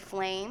legendary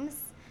flames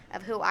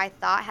of who I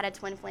thought had a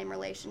twin flame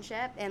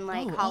relationship in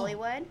like Oh, oh.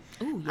 Hollywood.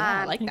 Oh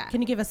yeah, I like Can, that.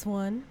 can you give us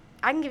one?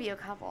 I can give you a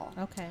couple.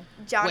 Okay.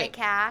 Johnny Wait.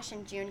 Cash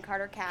and June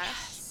Carter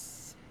Cash.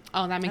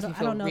 Oh, that makes me I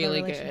feel don't know the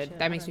really relationship. good. I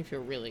That makes don't- me feel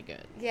really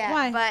good. Yeah,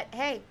 Why? but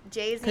hey,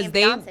 Jay-Z Because and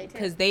Beyonce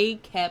too. they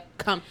kept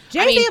coming.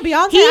 Jay-Z and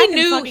Beyonce, I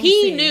can fucking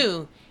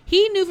see.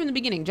 He knew from the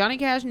beginning. Johnny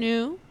Cash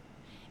knew,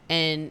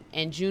 and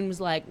June was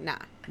like, nah,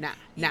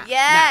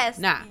 yes,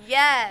 nah.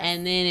 yes,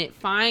 And then it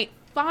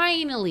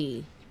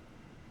finally,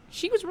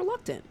 she was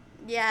reluctant,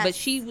 yes. but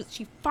she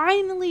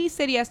finally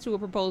said yes to a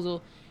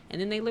proposal, and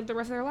then they lived the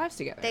rest of their lives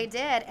together. They did,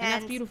 and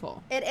that's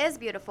beautiful. It is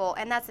beautiful,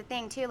 and that's the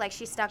thing too. Like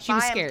she stuck She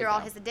was by him scared, through all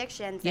though. his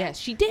addictions. Yes, and,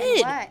 she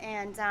did.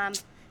 And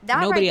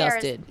That Nobody right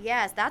else there is, did.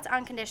 Yes, that's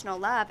unconditional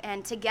love.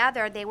 And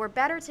together, they were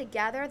better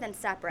together than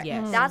separate.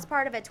 Yes. That's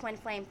part of a twin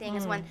flame thing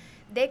is when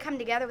they come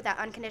together with that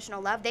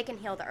unconditional love, they can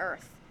heal the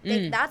earth.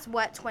 That's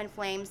what twin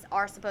flames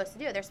are supposed to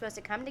do. They're supposed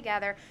to come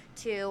together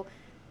to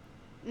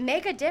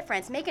make a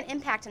difference, make an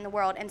impact in the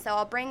world. And so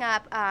I'll bring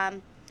up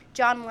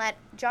John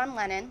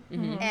Lennon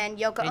and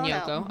Yoko And Ono.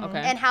 Yoko, okay.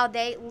 And how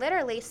they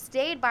literally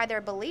stayed by their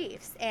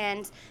beliefs.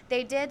 And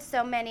they did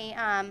so many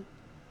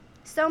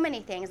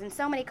things and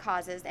so many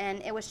causes,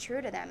 and it was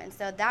true to them. And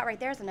so that right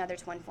there is another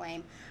twin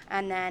flame.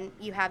 And then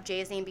you have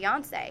Jay-Z and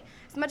Beyonce.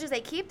 As much as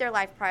they keep their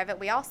life private,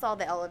 we all saw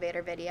the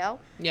elevator video.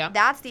 Yeah.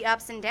 That's the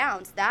ups and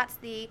downs. That's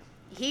the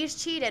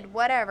he's cheated,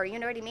 whatever. You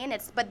know what I mean?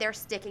 But they're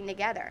sticking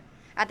together.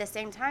 At the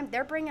same time,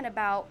 they're bringing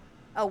about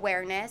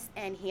awareness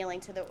and healing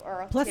to the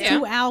earth. Plus too.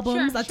 2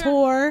 albums, Sure, a sure.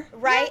 tour.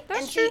 Right? Yeah, that's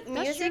and true. see,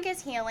 That's music true.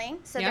 is healing,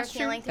 so Yeah, they're that's true.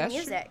 healing through That's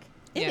true. music.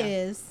 It Yeah.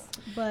 is.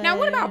 But Now,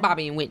 what about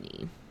Bobby and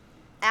Whitney?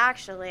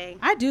 Actually,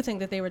 I do think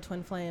that they were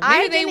twin flames. Maybe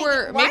I they didn't-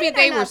 were. why Maybe did I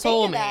they not were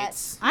think of that?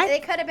 soulmates. They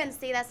could have been.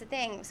 See, that's the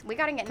thing. We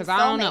got to get into Because I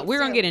don't know. soulmates, We're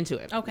gonna too. get into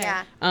it. Okay.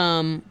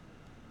 Yeah.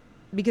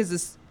 Because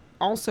this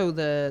also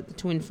the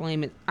twin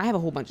flame. I have a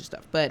whole bunch of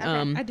stuff, but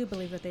I do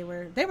believe that they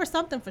were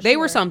something for sure. they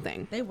were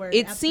something. They were.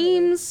 It absolutely.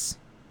 seems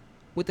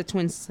with the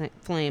twin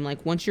flame,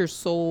 like once your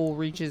soul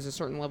reaches a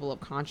certain level of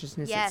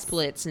consciousness, Yes. it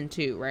splits in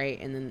two, right?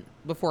 And then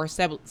before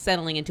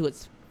settling into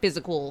its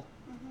physical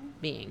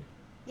being,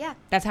 Yeah.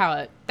 that's how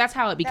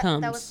it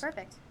becomes. That was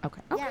perfect.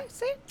 Okay. Yeah. Okay.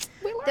 See,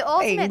 we learn The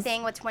ultimate things.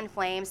 thing with twin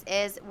flames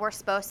is we're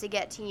supposed to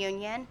get to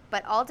union,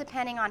 but all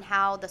depending on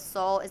how the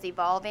soul is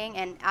evolving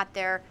and at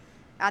their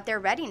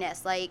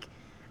readiness. Like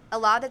a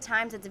lot of the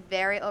times it's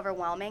very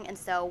overwhelming, and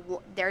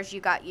so there's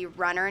you got your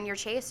runner and your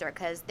chaser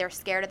because they're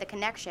scared of the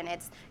connection.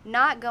 It's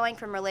not going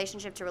from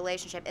relationship to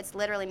relationship. It's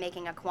literally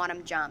making a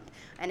quantum jump,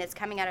 and it's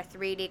coming out of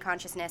 3D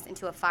consciousness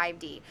into a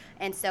 5D.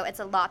 And so it's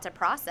a lot to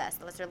process.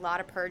 There's a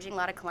lot of purging, a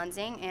lot of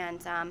cleansing, and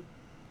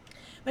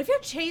But if you're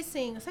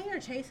chasing, say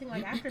you're chasing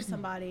like after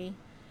somebody,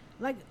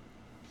 like,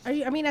 are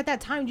you? I mean, at that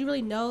time, do you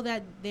really know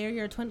that they're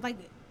your twin? Like,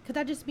 could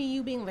that just be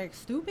you being like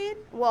stupid?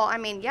 well, I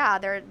mean, yeah,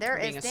 there Being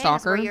is a things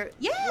stalker? where you're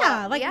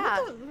Yeah, like,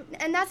 yeah, what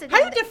and that's the How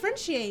thing. do you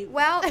differentiate?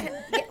 Well,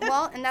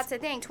 and that's the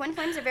thing. Twin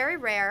flames are very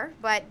rare,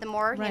 but the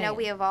more you know Right.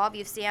 we evolve,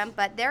 you see them.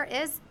 But there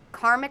is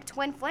karmic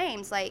twin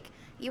flames. Like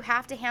you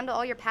have to handle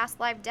all your past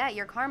life debt,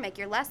 your karmic,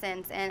 your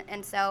lessons,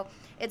 and so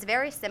it's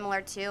very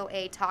similar to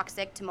a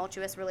toxic,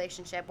 tumultuous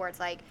relationship where it's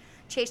like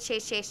chase,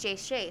 chase, chase,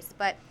 chase, chase.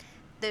 But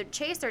the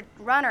chaser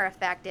runner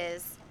effect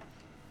is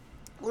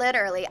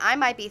literally I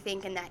might be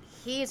thinking that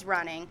he's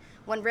running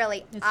when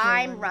really It's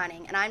I'm your-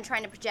 running and I'm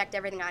trying to project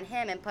everything on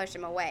him and push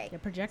him away. Your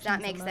projections. Does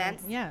that make of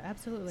sense? Yeah,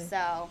 absolutely.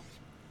 So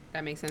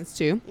That makes sense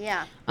too.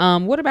 yeah.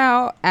 What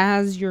about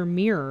as your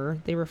mirror?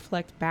 They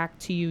reflect back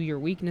to you your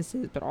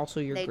weaknesses, but also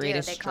your They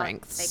greatest do.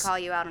 strengths. They call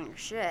you out on your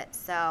shit.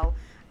 So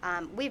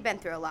we've been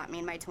through a lot, me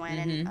and my twin.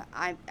 Mm-hmm. And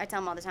I tell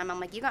him all the time, I'm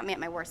like, you got me at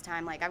my worst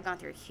time. Like, I've gone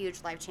through a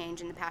huge life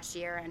change in the past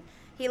year. And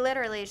he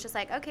literally is just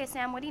like, okay,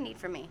 Sam, what do you need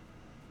from me?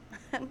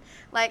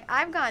 Like,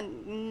 I've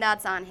gone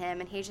nuts on him.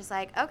 And he's just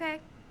like, okay.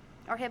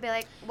 Or he'll be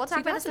like, we'll talk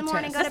See, about that's this in a the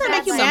morning. test. Go to Doesn't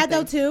that bed. make you Like, mad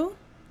though too?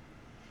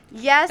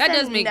 Yes, That and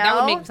does make no. that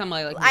would make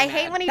somebody like me I mad.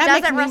 hate when he That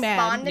makes doesn't me mad.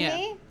 respond to Yeah.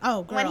 me.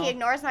 Oh, girl. When he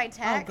ignores my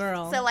text.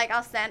 girl. So, like,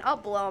 I'll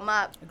blow him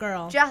up.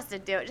 Girl. Just to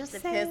do it, just to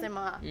Same. piss him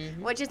off.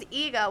 Which is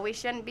ego. We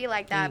shouldn't be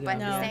like that. Ego, But at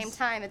the yes. same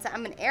time,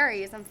 I'm an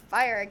Aries. I'm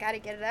fire. I got to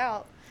get it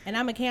out. And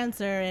I'm a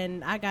Cancer,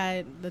 and I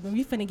got.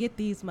 We finna get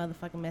these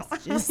motherfucking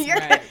messages. you're,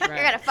 Right, you're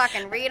right. going to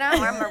fucking read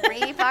them, or I'm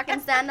going to fucking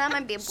send them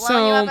and be blowing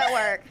So- you up at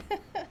work.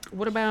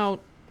 What about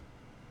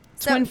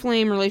So- twin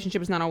flame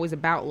relationship is not always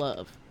about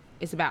love.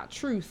 It's about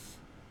truth.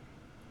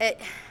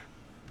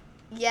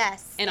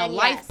 Yes. And a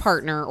life yes.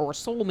 partner or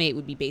soulmate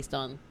would be based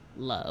on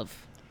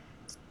love.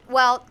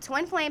 Well,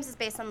 twin flames is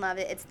based on love.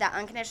 It's that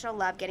unconditional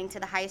love, getting to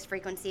the highest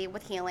frequency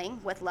with healing,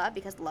 with love,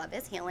 because love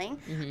is healing.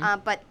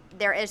 But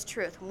there is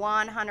truth,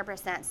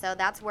 100%. So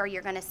that's where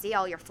you're going to see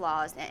all your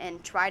flaws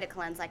and try to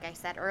cleanse, like I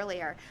said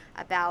earlier,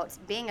 about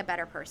being a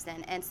better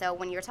person. And so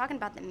when you're talking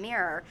about the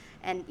mirror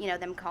and, you know,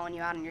 them calling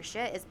you out on your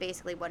shit is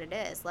basically what it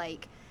is.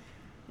 Like,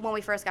 when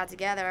we first got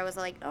together, I was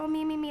like, oh,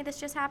 me, this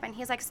just happened.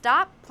 He's like,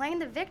 stop playing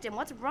the victim.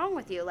 What's wrong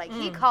with you? Like,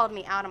 he called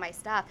me out on my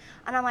stuff.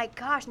 And I'm like,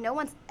 gosh, no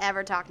one's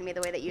ever talked to me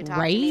the way that you talk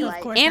Right? to me. Of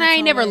Like, course. And That's I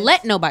ain't never always-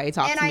 let nobody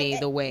talk And to I- me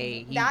the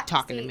way you that-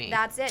 talking see, to me.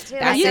 That's it, too.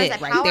 That's Like, it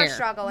there's a right power there.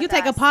 struggle with You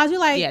take a us. pause. You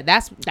like. Yeah,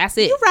 that's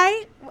it. You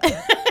right. you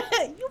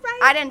right.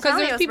 I didn't Because tell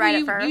you it there's was people right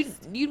you, at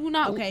first. you do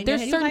not. Okay, there's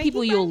no, he's certain like,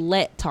 people he's you'll right.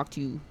 let talk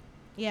to you.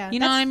 Yeah. You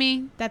know what I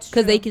mean? That's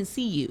Because they true. can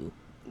see you.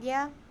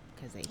 Yeah.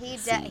 Because they He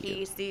can see you.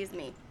 he sees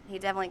me. He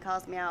definitely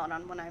calls me out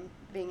on when I'm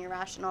being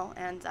irrational.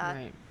 And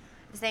Right.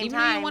 at the same Even though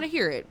you time, don't want to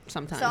hear it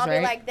sometimes, so I'll right?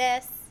 be like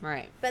this.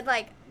 Right. But,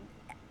 like,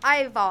 I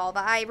evolve.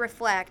 I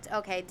reflect.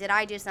 Okay, did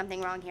I do something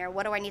wrong here?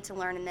 What do I need to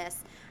learn in this?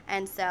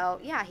 And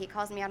so, yeah, he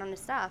calls me out on his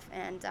stuff.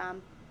 And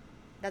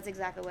that's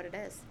exactly what it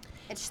is.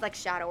 It's just like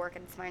shadow work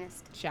at its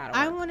finest. Shadow.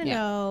 I work. want to Yeah.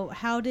 know,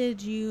 how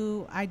did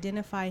you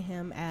identify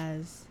him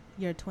as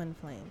your twin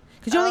flame?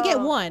 Because you only get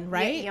Oh, one,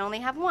 right? You only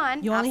have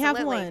one. You only have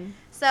absolutely. one.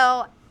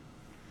 So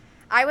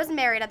I was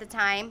married at the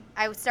time.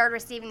 I started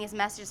receiving these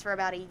messages for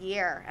about a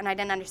year, and I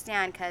didn't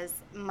understand because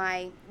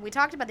we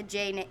talked about the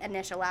J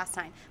initial last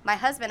time. My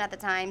husband at the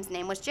time's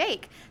name was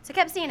Jake, so I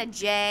kept seeing a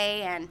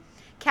J and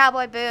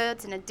cowboy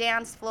boots and a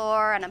dance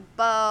floor and a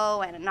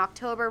bow and an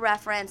October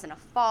reference and a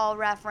fall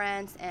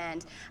reference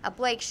and a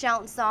Blake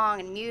Shelton song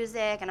and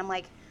music, and I'm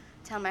like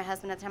telling my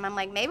husband at the time, I'm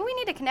like, maybe we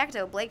need to connect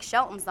to a Blake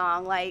Shelton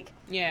song. Like,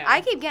 Yeah.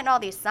 I keep getting all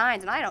these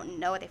signs, and I don't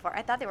know what they're for.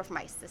 I thought they were for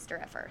my sister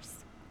at first.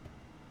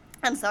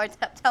 And so I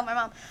tell my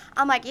mom,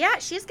 I'm like, yeah,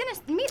 she's going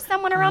to meet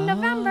someone around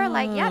November.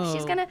 Like, yep,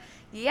 she's going to,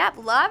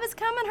 love is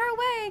coming her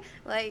way.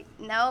 Like,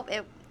 nope,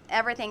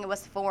 everything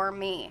was for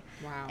me.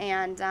 Wow.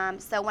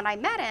 And so when I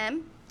met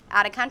him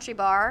at a country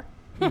bar,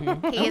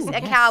 he's a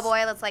yes.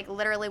 cowboy. That's like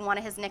literally one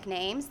of his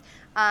nicknames.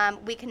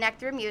 We connect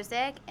through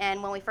music.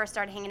 And when we first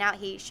started hanging out,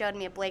 he showed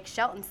me a Blake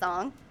Shelton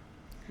song.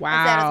 Wow.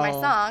 And that was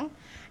my song.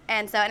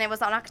 And so, and it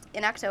was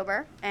in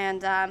October.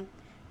 And,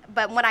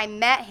 but when I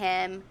met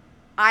him,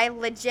 I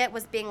legit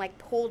was being like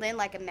pulled in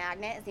like a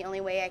magnet is the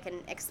only way I can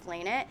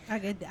explain it.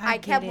 I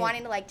kept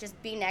wanting to like just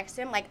be next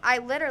to him. Like I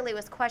literally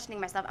was questioning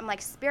myself. I'm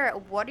like,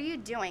 Spirit, what are you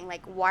doing?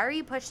 Like, why are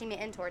you pushing me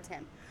in towards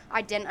him?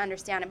 I didn't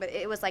understand it, but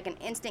it was like an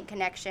instant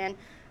connection.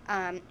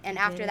 And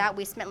after that,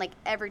 we spent like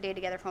every day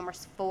together for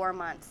almost 4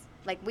 months.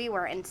 Like we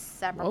were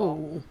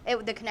inseparable.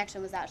 The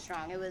connection was that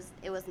strong. It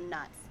was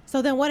nuts.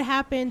 So then what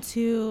happened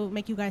to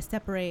make you guys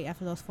separate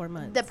after those 4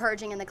 months? The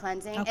purging and the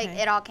cleansing. Okay.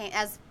 It all came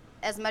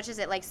as much as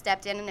it like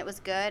stepped in and it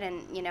was good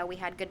and we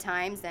had good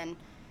times and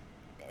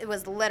it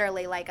was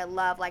literally like a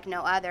love like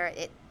no other.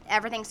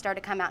 Everything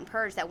started to come out and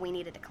purge that we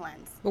needed to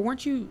cleanse. But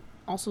weren't you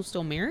also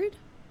still married?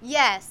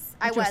 Yes,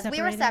 I But you were was.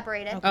 We were separated?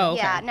 separated. Okay. Oh,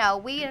 okay. Yeah, no,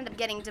 we ended up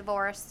getting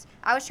divorced.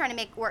 I was trying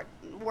to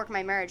work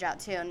my marriage out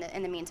too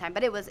in the meantime,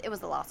 but it was a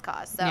lost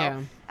cause. So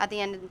Yeah. at the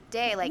end of the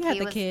day, like you had he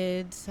the was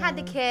kids. had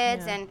the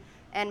kids yeah.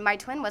 and my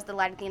twin was the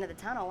light at the end of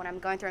the tunnel when I'm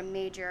going through a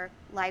major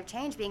life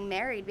change, being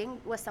married,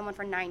 being with someone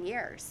for 9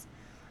 years.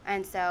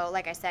 And so,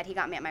 like I said, he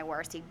got me at my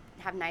worst. He'd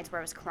have nights where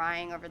I was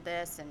crying over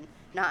this and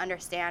not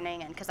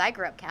understanding, and because I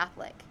grew up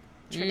Catholic.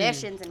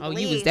 Traditions and Oh,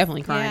 beliefs. you was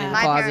definitely crying Yeah. in the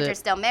My closet. parents are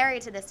still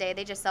married to this day.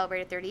 They just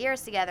celebrated 30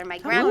 years together. My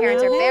Come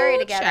grandparents on. are buried Ooh,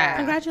 together. child.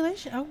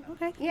 Congratulations. Oh,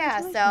 okay. Yeah,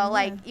 Congratulations. so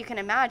like Yeah. you can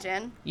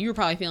imagine. You were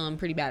probably feeling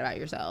pretty bad about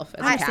yourself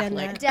as I a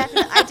understand Catholic.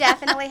 that. I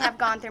definitely have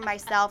gone through my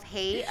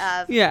self-hate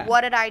of Yeah.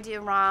 what did I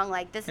do wrong?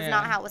 Like this is Yeah.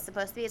 not how it was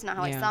supposed to be. It's not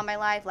how I Yeah. saw my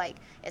life. Like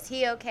is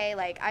he okay?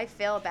 Like I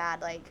feel bad.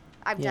 Like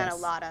I've done a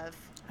Yes. lot of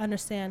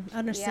Understood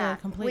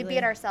completely. we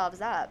beat ourselves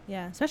up.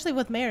 Yeah, especially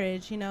with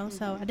marriage, so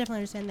I definitely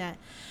understand that.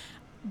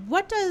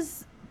 What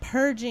does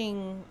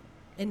purging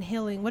and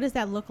healing, what does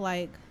that look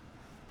like?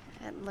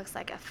 It looks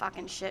like a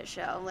fucking shit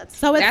show. So it's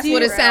That's you,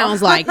 what it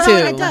sounds like No, too.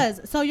 it does.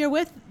 So you're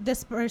with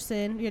this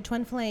person, your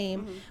twin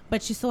flame, Mm-hmm.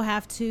 but you still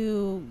have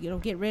to,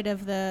 get rid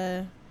of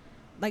the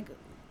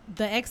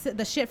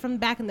shit from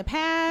back in the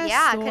past.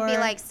 Yeah, it could be or-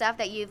 like stuff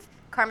that you've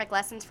karmic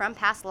lessons from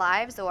past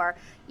lives, or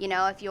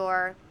if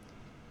you're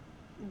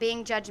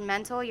being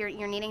judgmental,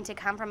 you're needing to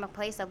come from a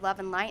place of love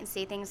and light and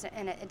see things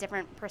in a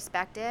different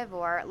perspective.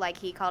 Or like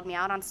he called me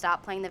out on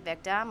stop playing the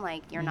victim.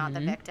 Like you're not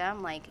the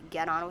victim. Like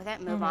get on with it,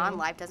 move on.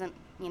 Life doesn't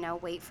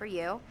wait for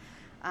you.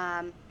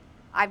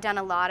 I've done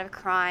a lot of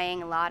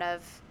crying, a lot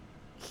of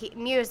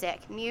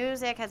music.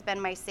 Music has been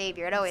my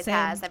savior. It always Same.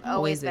 has. I've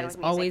always been with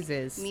music. Always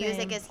is.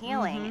 Music Same. is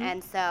healing,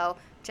 and so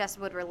just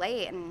would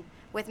relate. And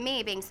with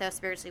me being so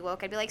spiritually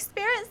woke, I'd be like,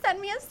 Spirit,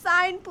 send me a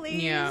sign,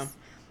 please. Yeah.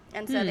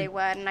 And so they would,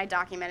 and I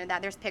documented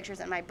that. There's pictures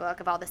in my book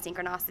of all the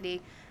synchronicity,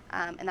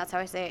 and that's how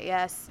I say it,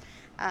 yes,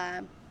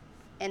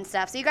 and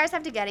stuff. So you guys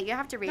have to get it. You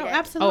have to read No, it.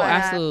 absolutely. Oh,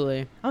 absolutely.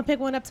 I'm going to pick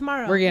one up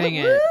tomorrow. We're getting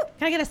Whoop, it. whoop.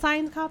 Can I get a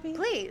signed copy?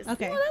 Please.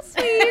 Okay. Oh, that's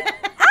sweet.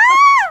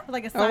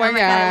 Like a Oh signed my God,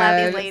 I love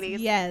God. these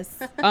ladies. Yes.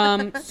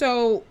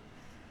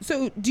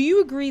 So do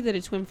you agree that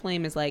a twin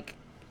flame is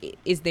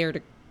there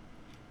to?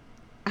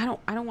 I don't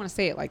want to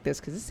say it like this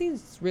because it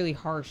seems really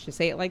harsh to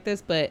say it like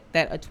this, but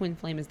that a twin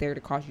flame is there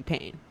to cause you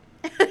pain.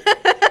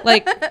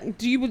 Like,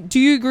 do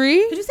you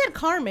agree? Because you said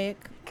karmic.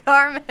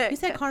 Karmic. You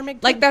said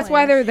karmic. Like twin that's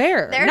why flame. they're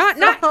there. There's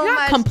not so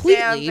much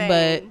completely, damn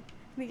but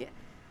pain.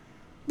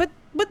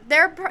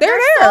 They're Their there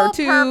sole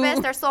to- purpose,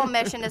 their sole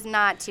mission is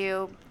not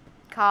to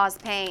cause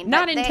pain.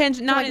 Not but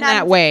intention, not in not-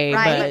 that way.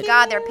 Right, but but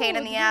God, they're pain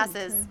in the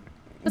asses.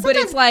 but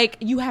it's like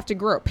you have to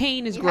grow.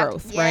 Pain is You have to-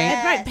 growth, yes.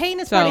 right? Right. Pain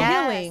is So- part of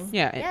Yes. healing.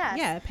 Yeah. Yes.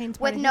 Yeah. Pain's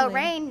part With of no healing.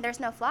 rain, there's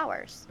no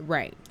flowers.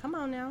 Right. Come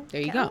on now. There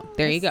you Okay. go.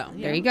 There you go. That's-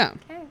 There yeah. you go.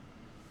 Okay.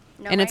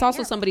 No And it's rain, also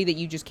yeah. somebody that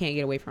you just can't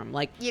get away from.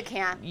 Like, You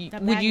can't.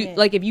 That would you magnet.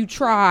 like if you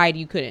tried,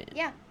 you couldn't.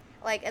 Yeah.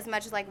 Like as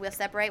much as like we'll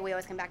separate, we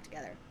always come back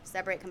together.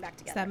 Separate, come back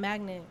It's together. that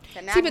magnet. The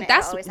See, magnet but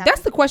that's always that's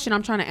happens. the question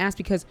I'm trying to ask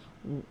because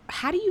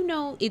how do you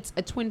know it's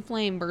a twin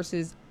flame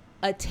versus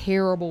a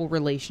terrible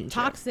relationship?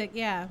 Toxic.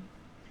 Yeah.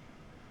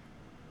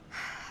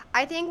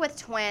 I think with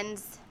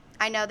twins,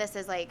 I know this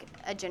is like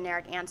a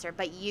generic answer,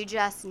 but you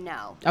just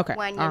know. Okay,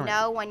 When you all right.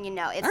 know, when you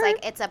know. It's All like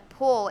right. it's a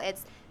pull.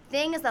 It's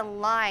things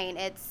align.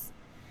 It's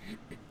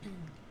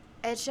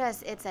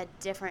just it's a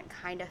different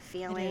kind of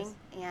feeling.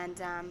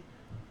 And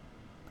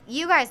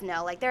you guys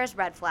know, like there's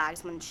red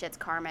flags when shit's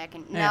karmic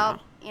and Yeah.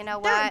 no, you know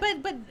what?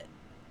 But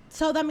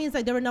so that means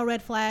like there were no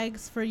red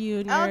flags for you.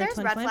 And Oh, your there's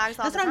twin red flame? flags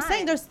all That's the what I'm time.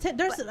 saying.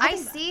 There's. But I I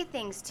think- see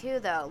things too,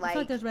 though. I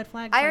feel like there's red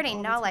flags. I like, already all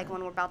the know, time. like,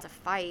 when we're about to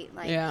fight,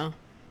 like, Yeah.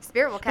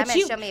 Spirit will come But and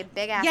you- show me a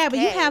big ass. Yeah, but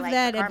you K, have like,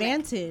 that the karmic.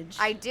 advantage.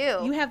 I do.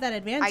 You have that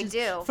advantage. I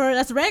do. For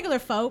us regular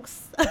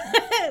folks,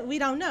 we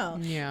don't know.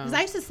 Yeah. Because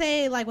I used to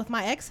say, like, with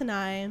my ex and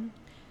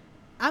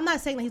I'm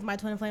not saying that he's my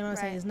twin flame. I'm not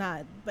saying Right. he's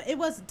not. But it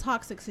was a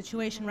toxic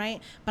situation, right?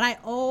 But I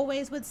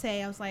always would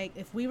say, I was like,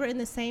 if we were in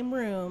the same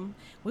room,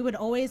 we would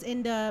always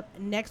end up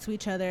next to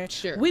each other.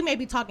 Sure. We may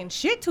be talking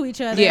shit to each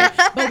other, Yeah.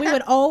 but we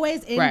would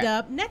always end Right.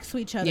 up next to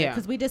each other Yeah.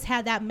 because we just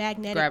had that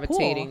magnetic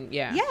Gravitating, pull.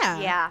 yeah. Yeah.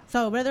 Yeah.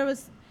 So whether it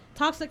was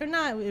toxic or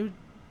not,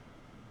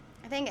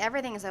 I think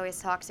everything is always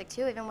toxic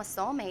too, even with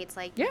soulmates.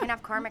 Like Yeah. you can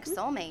have karmic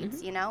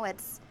soulmates. You know,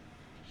 it's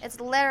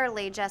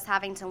literally just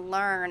having to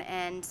learn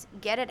and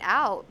get it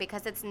out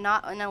because it's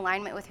not in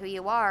alignment with who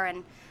you are.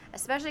 And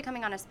especially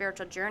coming on a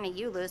spiritual journey,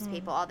 you lose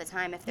people all the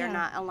time if they're Yeah.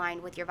 not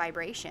aligned with your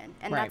vibration,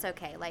 and Right. that's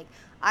okay. Like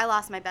I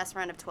lost my best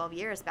friend of 12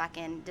 years back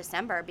in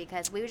December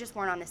because we just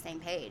weren't on the same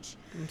page.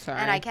 I'm sorry.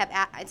 And I kept,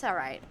 it's all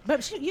right.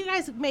 but you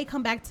guys may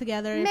come back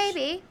together. if-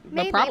 Maybe,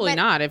 but probably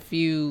not if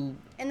you.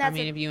 And I that's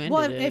mean, it. if you ended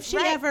Well, it. if she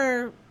Right.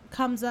 ever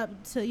comes up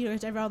to you,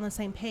 if ever on the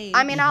same page.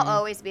 I mean, I'll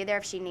always be there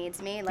if she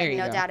needs me, There like you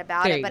no go. doubt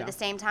about There it. you But go. at the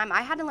same time,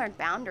 I had to learn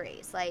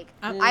boundaries. Like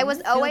I I was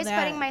feel always that.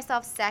 putting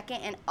myself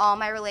second in all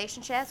my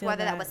relationships, Feel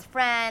whether that that. was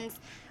friends,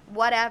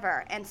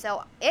 whatever. And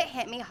so it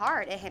hit me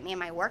hard. It hit me in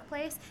my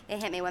workplace.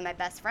 It hit me with my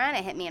best friend.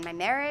 It hit me in my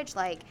marriage.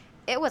 Like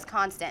it was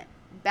constant.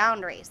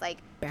 Boundaries. Like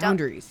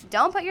Boundaries.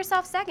 Don't put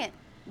yourself second,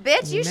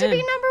 bitch. You should be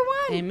Amen. number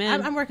one.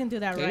 Amen. I'm working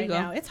through that There you right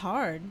go. now. It's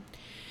hard.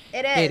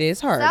 It is. It is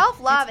hard.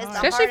 Self love It's is the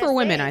hard. Especially for hardest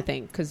women, thing. I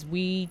think, because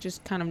we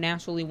just kind of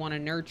naturally want to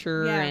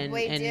nurture Yeah. and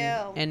We do.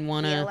 and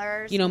want to,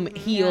 Healers. you know, Mhm.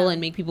 heal Yeah. and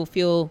make people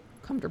feel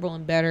comfortable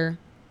and better.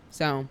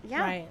 So,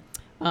 Yeah. Right.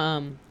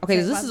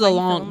 okay, So this why- is why a you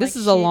long, feeling this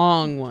like is a shit?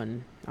 long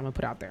one. I'm gonna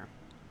put out there.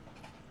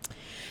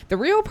 The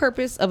real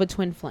purpose of a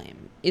twin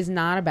flame is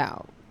not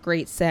about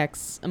great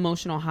sex,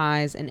 emotional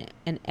highs, and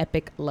an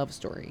epic love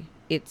story.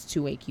 It's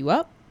to wake you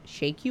up,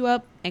 shake you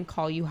up, and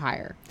call you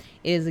higher.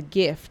 It is a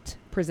gift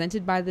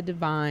presented by the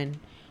divine,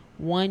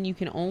 one you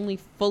can only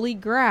fully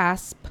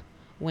grasp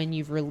when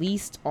you've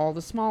released all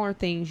the smaller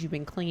things you've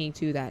been clinging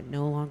to that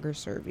no longer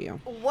serve you.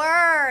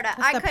 Word.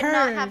 I the could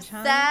not have purge,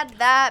 huh? said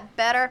that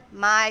better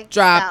myself.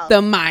 Drop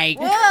the mic.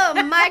 Whoa,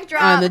 mic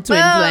drop. On the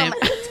twin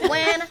Boom.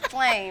 Twin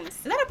flames.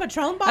 Is that a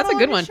Patron bottle? That's a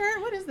good on one. your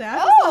shirt? What is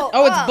that?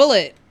 Oh, it's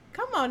Bullet.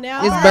 Come on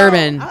now. It's Oh,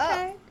 bourbon.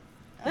 Okay.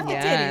 Look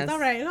Yes. at titties. All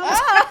right.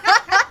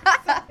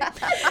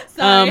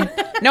 Sorry.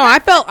 No,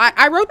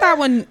 I wrote that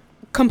one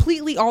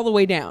completely all the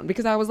way down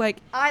because I was like,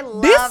 I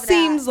love this that.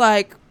 seems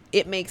like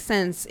it makes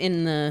sense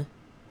in the.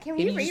 Can If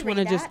you you just reread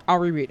want to that? I'll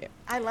reread it.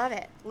 I love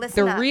it.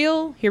 Listen The up.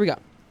 real, here we go.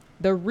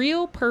 The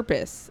real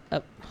purpose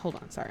of, hold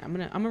on, sorry, I'm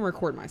gonna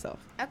record myself.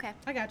 Okay.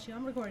 I got you.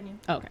 I'm recording you.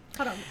 Okay.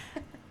 Hold on.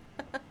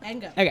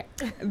 And go. Okay.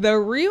 The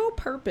real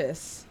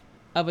purpose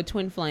of a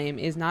twin flame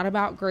is not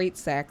about great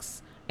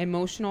sex,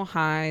 emotional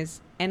highs,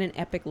 and an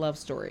epic love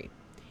story.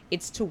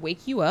 It's to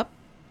wake you up,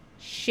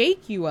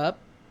 shake you up,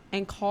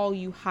 and call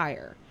you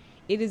higher.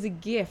 It is a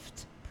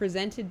gift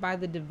presented by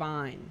the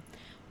divine,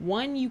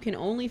 one you can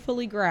only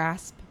fully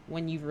grasp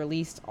when you've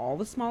released all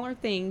the smaller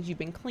things you've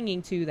been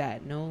clinging to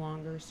that no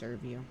longer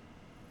serve you.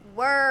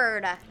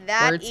 Word.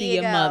 That Word to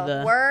ego. your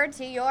mother. Word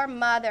to your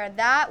mother.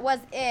 That was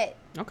it.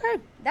 Okay.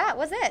 That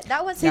was it.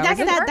 That was See, That that's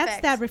was perfect.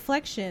 that's that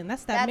reflection.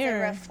 That's that That's a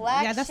mirror.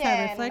 Yeah, that's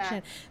that reflection.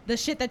 reflection. The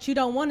shit that you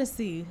don't want to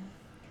see.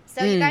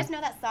 So you guys know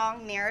that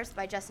song "Mirrors"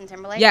 by Justin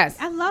Timberlake? Yes.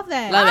 I love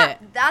that. Love it.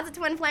 That's a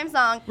twin flame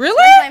song. Really?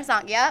 Twin flame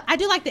song. Yep. I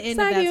do like the end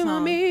of Like that you a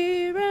song.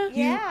 mirror.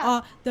 You Yeah.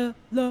 are the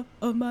love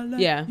of my life.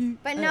 Yeah. You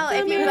But are no, the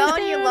if you love go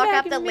and you look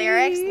up the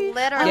lyrics,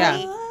 literally,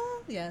 Yeah.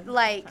 Yeah.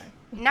 like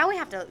now we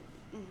have to.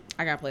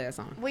 I gotta play that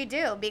song. We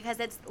do because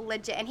it's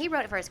legit, and he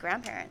wrote it for his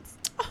grandparents.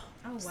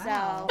 Oh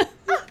wow.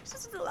 So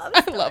just a love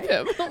I story. love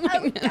him. Oh my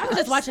I God. I was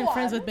just watching Swan.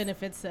 Friends with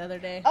Benefits the other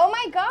day. Oh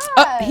my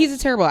god. He's a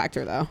terrible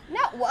actor though. no.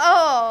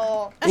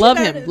 Whoa. Love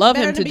Better- him. Love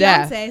better him to than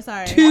death. Beyonce,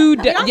 sorry.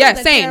 Yeah, Beyonce's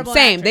a same, terrible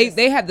same. actress.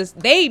 They have this.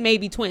 They may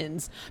be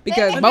twins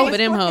because may both be of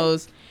them twins.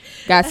 hoes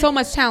got so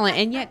much talent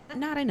and yet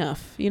not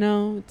enough. You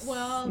know, it's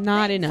Well,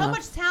 not so enough.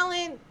 much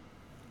talent.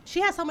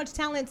 She has so much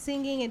talent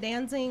singing and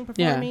dancing,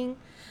 Yeah. performing.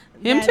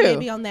 Him that too.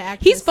 Maybe on the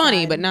actress He's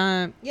funny, side. but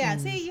not. Yeah.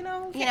 See, you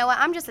know. You know what?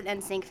 I'm just an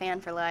NSYNC fan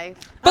for life.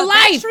 But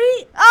life.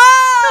 Backstreet.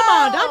 Oh, Come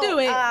on, don't do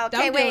it. Okay,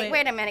 Don't do wait, it.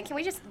 wait a minute. Can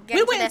we just get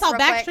We into went and this saw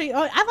real quick? Backstreet.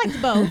 Oh, I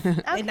liked both.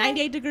 Okay. At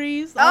 98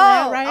 degrees. All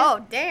that, right?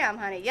 Oh, damn,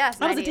 honey. Yes.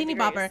 I was a 98 teeny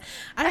degrees. bopper.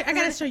 I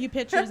gotta show you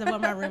pictures of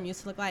what my room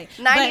used to look like.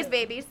 90s But-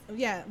 babies.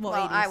 Yeah, well,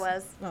 Well, 80s. I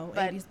was. Oh,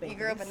 but 80s babies. you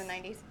grew up in the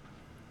 90s.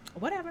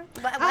 Whatever.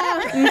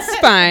 Whatever. It's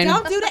fine.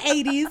 Don't do the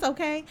 80s,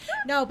 okay?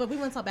 No, but we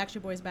went and saw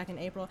Backstreet Boys back in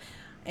April,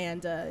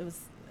 and it was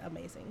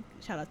amazing.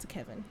 Shout out to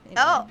Kevin.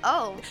 Anyway.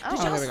 Oh. Did Oh,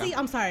 y'all there we see? go.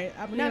 I'm sorry.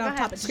 I'm No, getting go off ahead.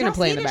 topic. Just Did gonna y'all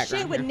play see in the this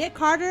background shit with here. Nick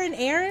Carter and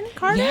Aaron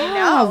Carter? Yeah.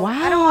 No, wow.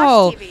 I don't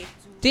watch TV.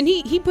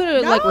 Didn't he put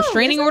a No, like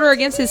restraining it's order on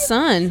against his TV.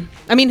 son?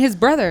 I mean his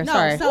brother. No,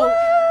 sorry. so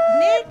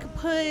Nick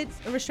put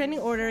a restraining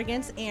order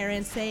against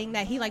Aaron, saying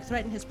that he like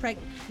threatened his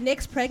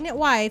Nick's pregnant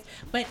wife.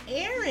 But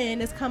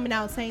Aaron is coming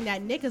out saying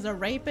that Nick is a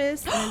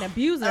rapist and an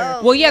abuser.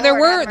 Oh. Well, yeah, there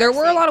Lord have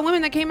were a mercy. lot of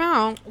women that came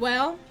out.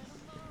 Well,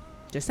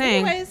 Just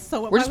saying. anyways,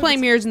 so We're just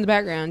playing mirrors in the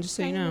background, just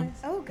so you know. Anyways,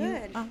 Oh,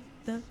 good. you are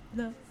the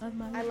love of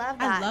my life. I love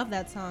I that. love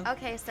that song.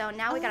 Okay, so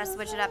now we gotta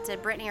switch it up to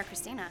Brittany or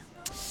Christina.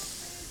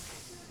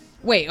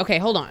 Wait, okay,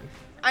 hold on.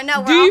 I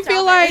know. Do you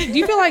feel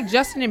like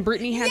Justin and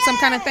Brittany had some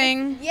kind of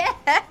thing? Yes.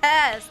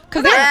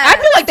 Because I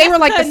feel like they were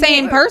like the Jessica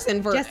same Nick.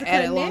 person for Jessica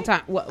at a long Nick?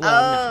 time. Well,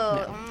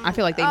 Oh. no. I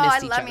feel like they oh, missed I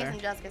each love me other.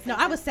 some Jessica. No, I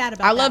Simpson. was sad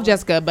about I that love one.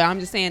 Jessica, but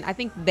I'm just saying I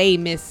think they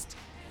missed.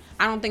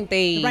 I don't think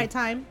they. The right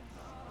time.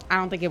 I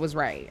don't think it was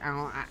right. I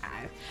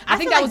I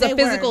think feel that like was a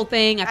they physical were.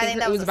 thing. I think think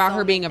that it was was a about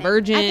her soulmate being a thing.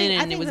 virgin, I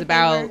and think it was that they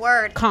about were-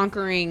 Word.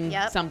 conquering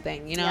Yep.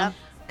 something. You know. Yep.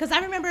 Because I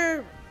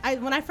remember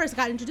when I first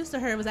got introduced to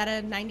her, it was at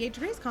a 98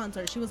 Degrees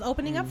concert. She was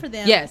opening up for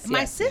them. Yes,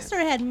 My yes, sister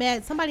had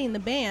met somebody in the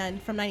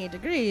band from 98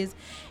 Degrees,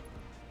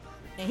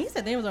 and he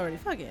said they was already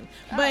fucking.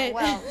 But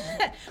well.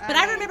 but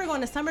I remember going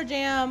to Summer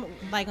Jam,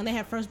 like when they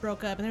had first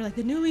broke up, and they were like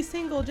the newly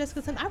single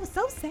Jessica Simpson. I was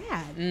so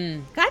sad.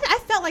 I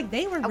felt like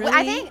they were really.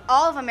 I think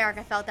all of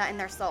America felt that in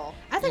their soul.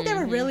 they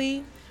were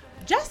really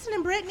Justin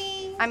and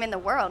Brittany. I mean, the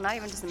world, not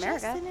even just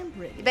America. Justin and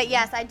Brittany. But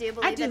yes, I do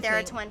believe do that they're a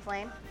think- twin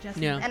flame.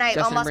 Justin Yeah. And I Justin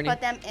and almost Brittany.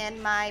 put them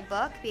in my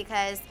book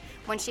because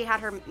when she had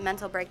her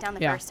mental breakdown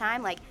the Yeah. first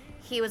time, like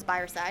he was by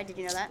her side. Did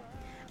you know that?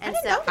 And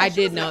didn't know that. I She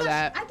did was know with us.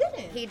 that. I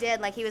didn't. he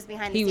did, like he was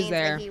behind the He was scenes,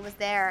 there. but he was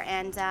there.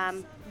 And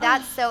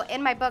that's so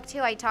in my book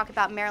too. I talk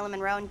about Marilyn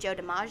Monroe and Joe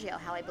DiMaggio,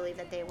 how I believe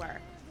that they were.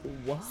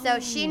 So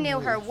she knew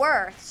her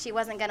worth. She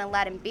wasn't going to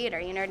let him beat her,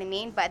 you know what I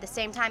mean? But at the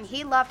same time,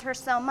 he loved her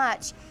so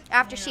much.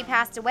 After she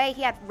passed away,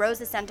 he had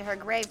roses sent to her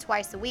grave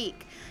twice a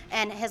week.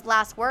 And his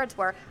last words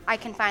were, I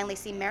can finally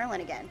see Marilyn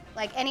again.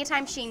 Like,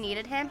 anytime she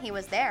needed him, he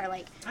was there.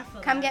 Like, I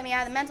feel come that. get me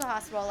out of the mental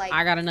hospital. Like,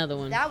 I got another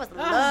one. that was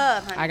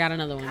love, honey. I got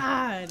another one.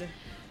 God.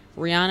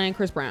 Rihanna and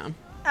Chris Brown.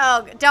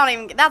 Oh, don't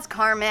even, that's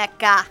karmic.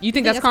 You think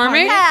Think that's it's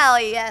karmic? karmic? Hell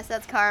yes,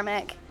 that's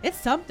karmic. It's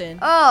something.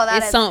 Oh, that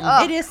It's is something.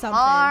 oh, It is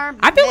something.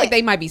 I feel like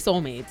they might be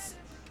soulmates.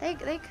 They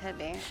could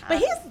be. But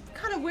he's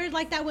kind of weird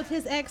like that with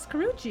his ex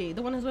Carucci,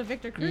 the one who's with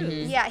Victor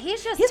Cruz. Yeah,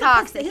 he's just He's a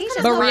toxic. pussy. He's He's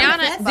just But It's not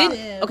Rihanna offensive.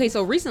 did. Okay,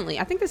 so recently,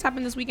 I think this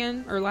happened this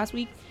weekend or last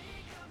week.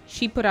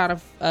 She put out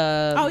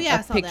Oh, yeah, I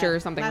a saw picture that or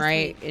something, last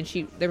right? week.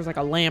 And there was like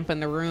a lamp in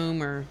the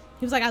room, or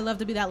He was like, I love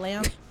to be that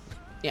lamp.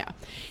 yeah,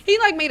 he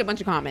like made a bunch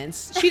of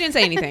comments. She didn't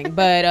say anything,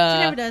 but She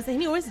never does. And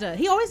he always does.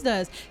 He always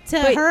does.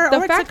 To but her the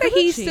or fact to that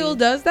he Carucci. still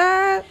does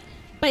that.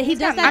 But he does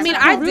got that. I mean,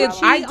 to I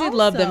Carucci did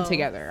love them also.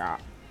 together.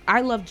 I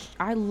loved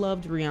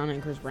Rihanna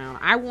and Chris Brown.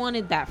 I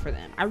wanted that for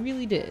them. I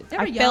really did. They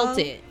were I felt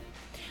young. it.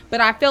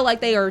 But I feel like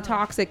they are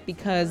toxic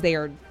because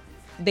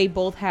they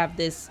both have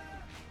this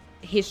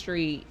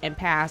history and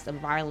past of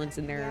violence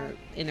in their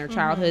Mm-hmm.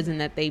 childhoods,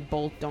 and that they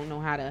both don't know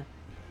how to,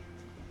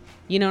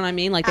 you know what I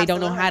mean? Like they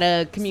don't know how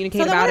to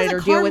communicate So then about what it is or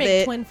a deal with karmic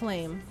it. twin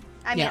flame?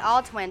 I mean, Yeah.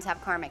 all twins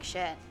have karmic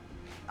shit.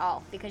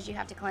 All. Because you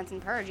have to cleanse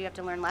and purge. You have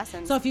to learn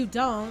lessons. So if you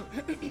don't,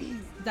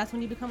 that's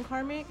when you become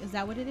karmic? Is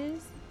that what it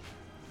is?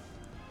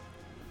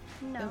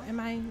 no. You No,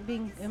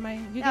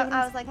 get what I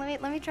I'm was like,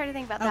 let me try to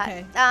think about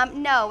Okay. that.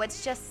 No,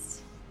 it's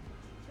just,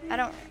 I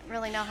don't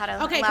really know how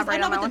to Okay, because I elaborate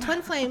know on that with the one.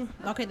 twin flame,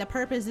 okay, the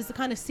purpose is to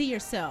kind of see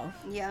yourself.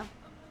 Yeah.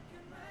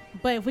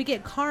 But if we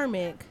get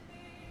karmic,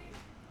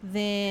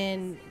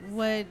 then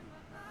what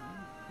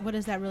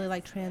does that really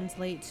like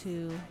translate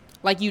to?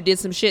 Like you did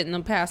some shit in the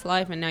past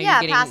life, and now Yeah,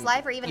 you're getting past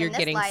life or even you're in this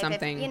getting life.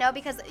 something. If, you know,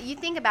 because you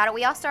think about it,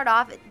 we all start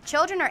off,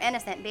 children are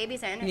innocent,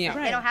 babies are innocent. Yeah.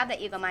 Right. They don't have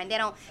that ego mind. They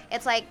don't,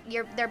 it's like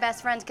their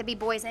best friends could be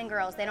boys and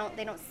girls. They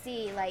don't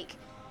see like,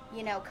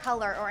 you know,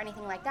 color or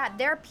anything like that.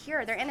 They're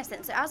pure, they're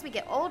innocent. So as we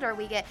get older,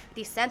 we get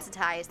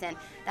desensitized, and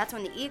that's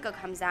when the ego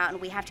comes out,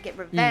 and we have to get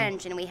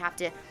revenge, and we have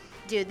to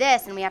do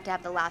this, and we have to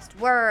have the last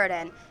word,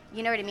 and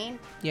you know what I mean?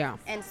 yeah.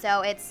 And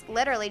so it's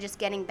literally just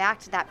getting back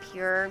to that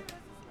pure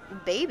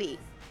baby,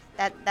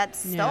 that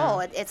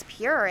soul. Yeah. It's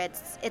pure.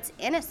 It's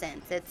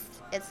innocence.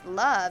 It's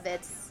love.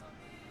 It's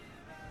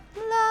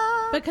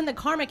love. But can the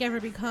karmic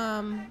ever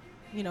become,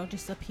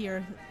 just a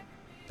pure,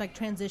 like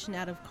transition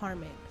out of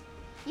karmic?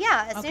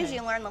 Yeah, as soon as Okay.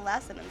 you learn the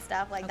lesson and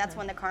stuff, like that's Okay.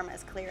 when the karma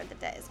is cleared. The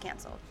debt is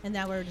canceled. And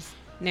now we're just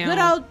Now- good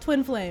old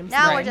twin flames.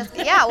 Now Right. we're just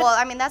well.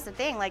 I mean, that's the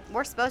thing. Like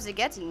we're supposed to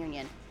get to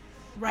union.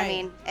 Right. I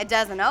mean, it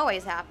doesn't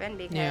always happen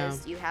because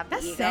Yeah. you have the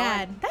That's ego.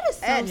 sad. and That is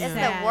so It's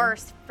sad. the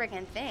worst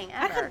freaking thing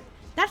ever.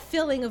 That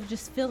feeling of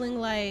just feeling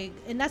like,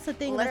 and that's the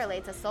thing. Literally,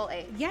 it's a soul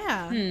ache.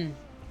 Yeah.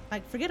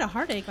 Like forget a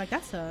heartache. Like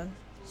that's a.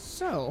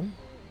 So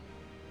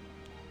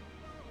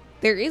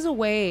there is a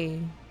way,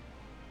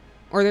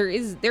 or there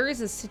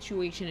is a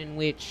situation in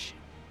which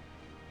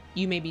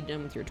you may be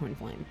done with your twin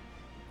flame,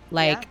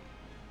 like Yeah.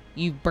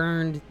 you've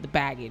burned the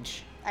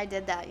baggage, I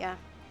did that, yeah,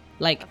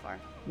 like before.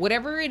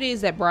 whatever it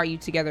is that brought you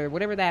together,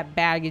 whatever that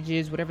baggage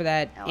is, whatever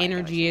that Oh, I know what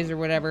energy you is, or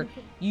whatever,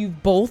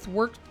 you've both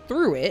worked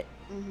through it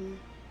Mm-hmm.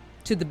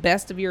 to the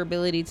best of your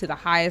ability, to the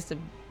highest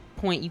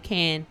point you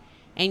can,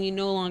 and you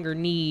no longer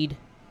need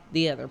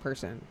the other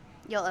person.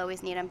 You'll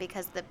always need them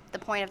because the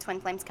point of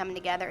twin flames coming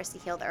together is to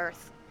heal the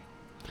earth.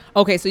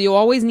 Okay, so you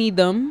always need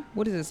them.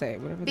 What does it say?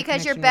 Whatever the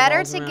Because you're connection better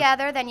revolves around.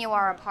 together than you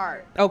are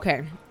apart.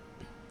 Okay.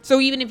 So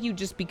even if you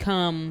just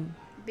become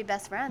Be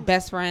best friends.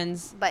 best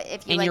friends But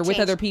if you and like you're with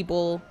change- other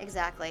people.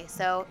 Exactly.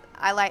 So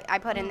I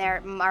put in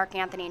there Mark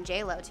Anthony and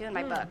J Lo too in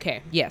my book.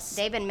 Okay, yes.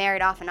 They've been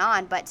married off and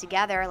on, but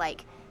together,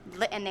 like,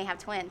 and they have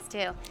twins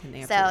too. And they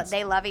have So twins.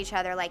 they love each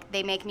other. Like,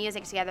 they make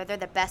music together. They're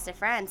the best of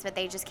friends, but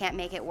they just can't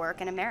make it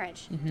work in a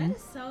marriage. That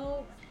is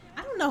so.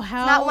 I don't know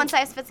how. Not one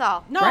size fits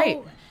all. No,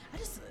 Right.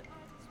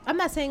 I'm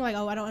not saying like,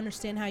 oh, I don't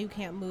understand how you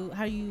can't move,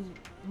 how you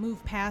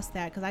move past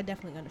that, because I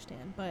definitely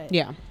understand. But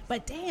Yeah.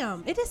 but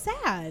damn, it is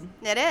sad.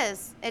 It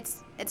is.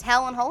 It's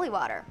hell and holy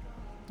water.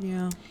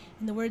 Yeah.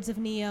 In the words of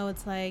Neo,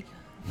 it's like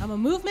I'm a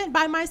movement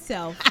by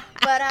myself.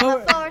 But I'm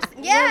a force.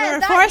 Yes, we're a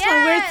that- force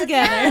when we're yes,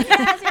 together.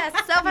 Yes.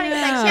 So funny.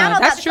 Yeah, Like, she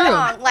channeled that's that true.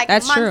 song like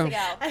That's months true.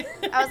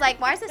 ago. I was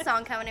like, why is this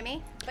song coming to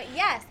me? But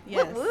yes.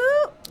 Yes. Woo,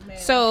 woo. Man.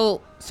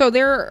 So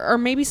there are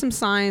maybe some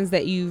signs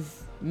that you've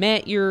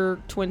met your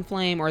twin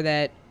flame, or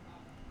that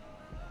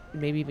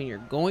maybe even you're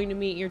going to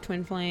meet your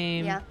twin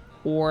flame. Yeah.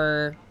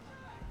 Or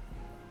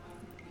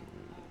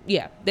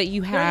that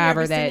you in have,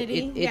 your or that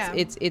vicinity,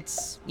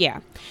 it's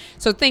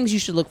so things you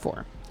should look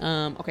for.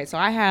 Okay, so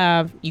I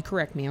have, you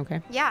correct me,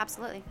 okay? Yeah,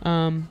 absolutely.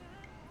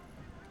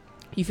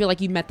 You feel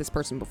like you've met this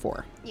person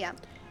before, Yeah.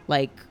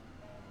 like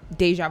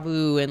deja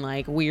vu, and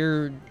like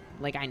weird,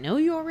 like I know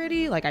you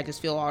already, like I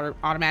just feel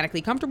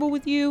automatically comfortable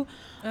with you.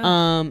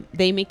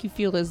 They make you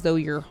feel as though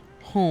you're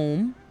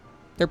home.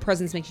 Their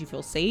presence makes you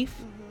feel safe.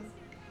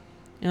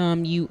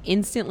 You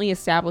instantly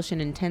establish an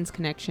intense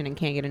connection and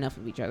can't get enough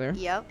of each other.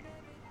 Yep.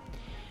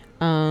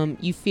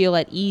 You feel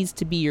at ease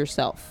to be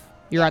yourself,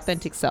 your Yes.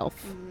 authentic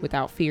self,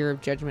 without fear of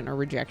judgment or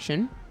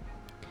rejection.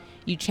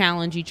 You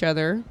challenge each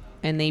other,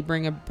 and they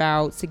bring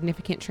about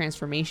significant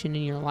transformation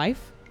in your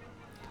life.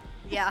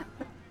 Yeah.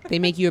 They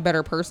make you a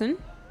better person,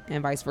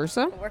 and vice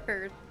versa.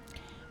 Word.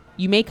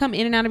 You may come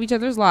in and out of each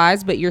other's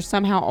lives, but you're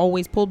somehow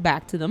always pulled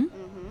back to them.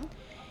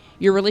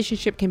 Your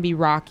relationship can be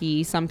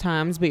rocky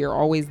sometimes, but you're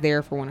always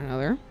there for one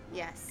another.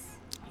 Yes.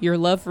 Your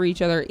love for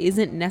each other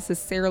isn't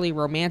necessarily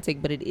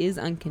romantic, but it is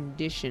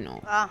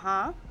unconditional.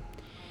 Uh-huh.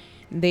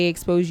 They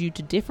expose you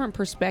to different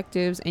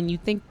perspectives, and you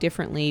think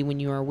differently when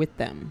you are with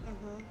them.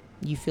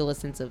 You feel a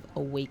sense of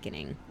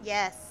awakening.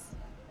 Yes.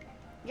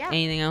 Yeah.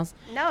 Anything else?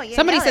 No, you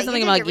Somebody nailed said it.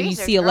 something did about your like you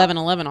research, see girl.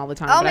 1111 all the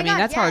time, Oh but my I mean God,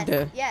 that's yes. hard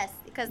to. Yes,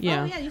 because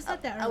Yeah. Oh yeah, you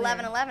said that earlier.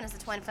 1111 is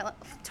a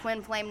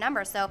twin flame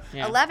number. So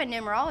Yeah. 11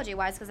 numerology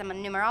wise, because I'm a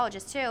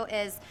numerologist too,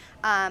 is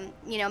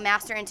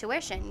master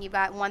intuition. You've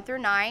got 1 through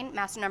 9,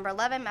 master number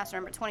 11, master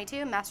number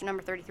 22, master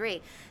number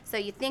 33. So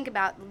you think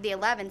about the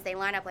 11s, they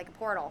line up like a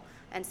portal,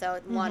 and so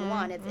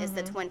 1 is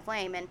the twin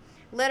flame. And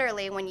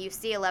literally, when you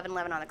see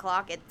 1111 on the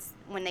clock, it's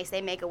when they say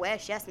make a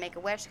wish. Yes, make a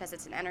wish, because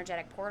it's an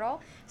energetic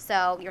portal.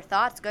 So your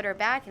thoughts, good or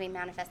bad, can be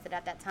manifested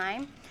at that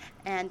time.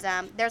 And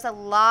there's a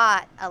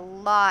lot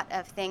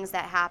of things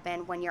that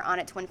happen when you're on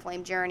a twin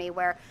flame journey,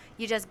 where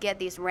you just get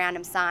these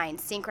random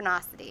signs,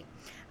 synchronicity,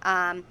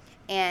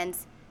 and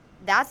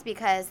that's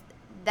because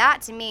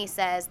that to me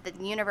says that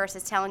the universe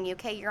is telling you,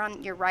 okay, you're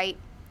on your right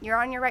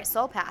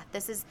soul path.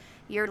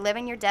 You're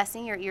living your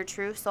destiny, your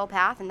true soul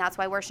path, and that's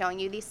why we're showing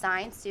you these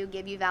signs to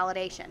give you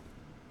validation.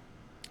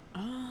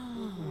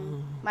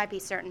 Oh. Might be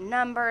certain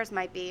numbers,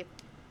 might be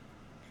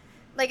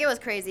like, it was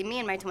crazy. Me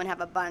and my twin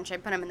have a bunch. I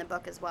put them in the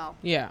book as well.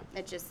 Yeah.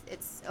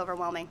 It's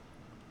overwhelming.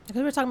 Because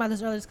we were talking about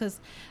this earlier, because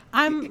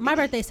my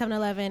birthday's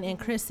 7/11 and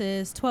Chris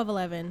is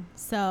 12/11,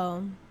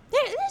 so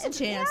there's a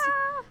chance.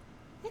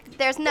 Yeah.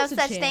 There's no There's a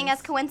such thing chance.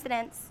 as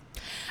coincidence.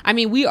 I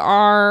mean,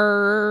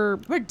 we're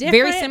We're different,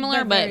 very similar,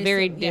 but but very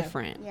very sim- yeah.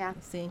 different. Yeah.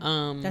 See,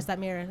 Um, that's that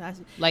mirror.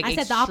 like I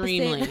said the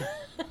extremely.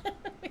 opposite.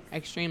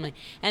 Extremely.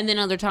 And then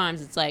other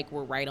times it's like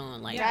we're right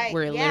on, like Right,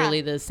 we're yeah.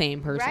 literally the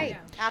same person. Right. Yeah.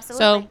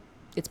 Absolutely. So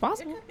it's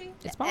possible. It could be.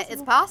 It's possible.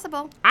 It's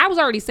possible. I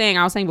was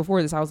saying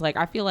before this, I was like,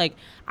 I feel like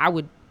I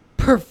would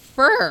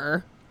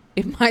prefer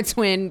if my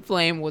twin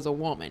flame was a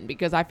woman,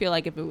 because I feel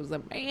like if it was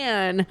a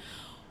man,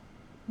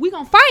 we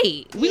gonna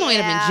fight. We gonna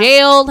end up Yeah. in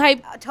jail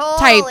type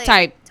Totally.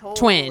 type Totally.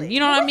 twin. You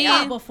know what I We fought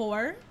mean?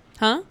 before.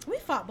 Huh? We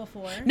fought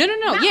before. No.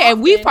 Not Yeah,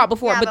 and we often. fought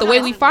before, Yeah, but the but way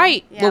not we often.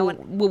 fight, Yeah, the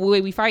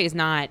way we fight is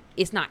not.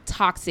 It's not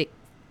toxic.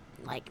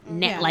 Like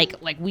Yeah. like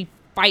we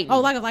fight. Oh,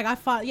 like I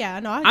fought. Yeah,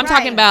 no. I'm Right.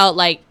 talking about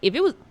like if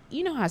it was.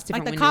 You know how it's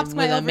like different the when cops you're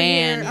with might a over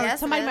man. here, or Yes,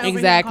 somebody it might is. over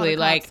here and call Exactly.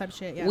 the Like cops type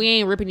shit, yeah. we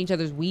ain't ripping each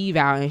other's weave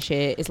out and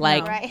shit. It's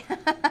like Right.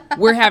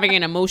 we're having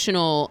an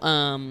emotional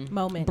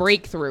Moment.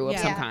 breakthrough of Yeah.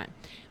 some Yeah. kind.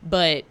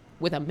 But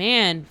with a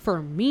man,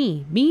 for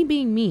me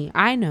being me,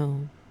 I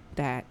know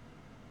that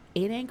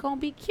it ain't gonna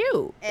be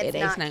cute. It's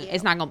not cute.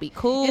 It's not gonna be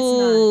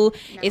cool.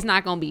 It's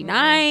not, No. gonna be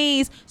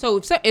nice.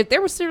 So if there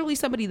was certainly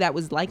somebody that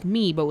was like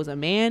me but was a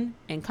man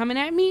and coming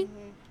at me,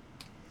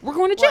 we're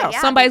going to jail. Well,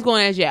 yeah, Somebody's but-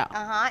 going to jail.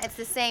 Uh-huh. It's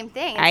the same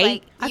thing. It's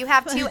Right? like you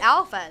have two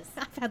alphas.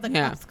 I've had the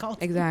Yeah, cops called.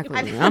 exactly.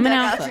 I've I'm an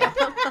had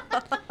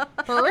alpha.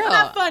 For real.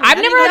 not funny. I've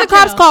I never didn't heard go the to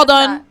cops jail. called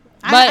on,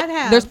 I but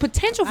have. there's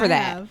potential for I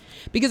that. have.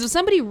 Because if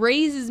somebody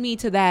raises me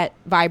to that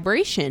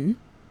vibration,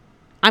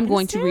 I'm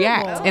going to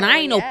react. terrible. And I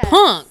ain't no Yes.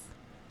 punk.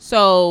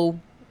 So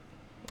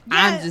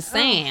I'm just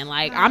saying,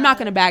 like, I'm not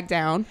gonna back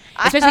down,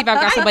 especially if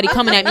I've got somebody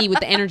coming at me with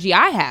the energy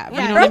I have. You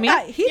know what I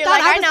mean? He You're thought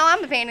like, I know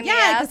I'm a pain in the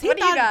ass. What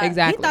do you got?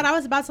 Exactly. He thought I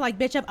was about to like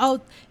bitch up. Oh,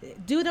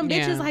 do them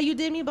bitches Yeah. how you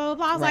did me, blah blah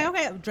blah. I was Right.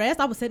 like, okay, dressed.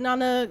 I was sitting on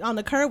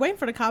the curb waiting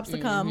for the cops to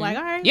come. Like,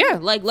 all right, Yeah,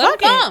 like let them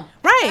fuck it. come.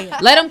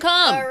 Right. Let them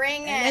come.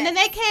 Ring it. And then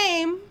they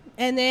came,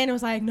 and then it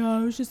was like,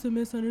 no, it's just a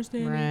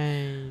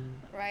misunderstanding.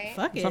 right.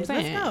 Fuck it, That's what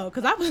I'm let's saying. go.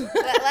 Because I was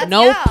Let's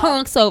No go.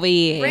 punks over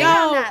here. Bring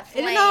on no, that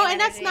flame and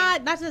that's energy.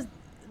 not. That's just.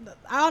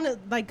 I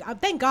don't like.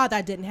 Thank God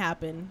that didn't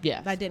happen.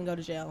 Yes. that I didn't go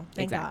to jail.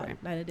 Thank Exactly. God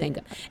that it Thank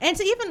didn't. God. And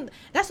to even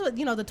that's what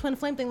the twin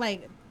flame thing.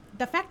 Like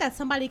the fact that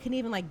somebody can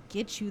even like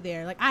get you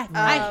there. Like I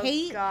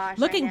hate gosh, I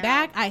looking know.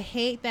 back. I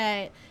hate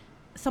that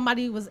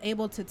somebody was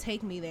able to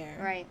take me there.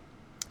 Right.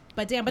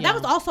 But damn, but Yeah.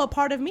 that was also a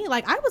part of me.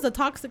 Like I was a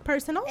toxic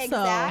person also.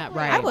 Exactly.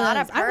 right. I A lot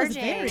was. of I was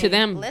purging. very To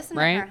them, Listen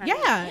right? To her, honey.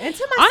 Yeah, and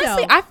to myself.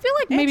 Honestly, I feel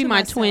like And maybe to my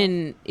myself.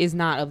 twin is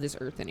not of this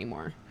earth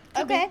anymore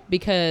Okay.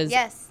 because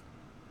Yes.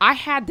 I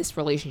had this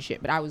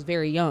relationship, but I was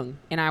very young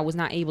and I was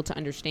not able to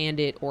understand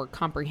it or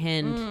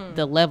comprehend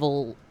the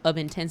level of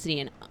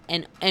intensity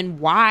and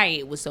why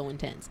it was so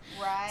intense.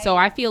 Right. So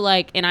I feel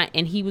like and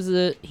he was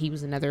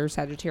another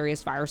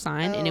Sagittarius fire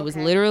sign, and it was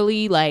okay.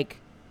 literally like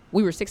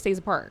we were 6 days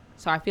apart.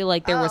 So I feel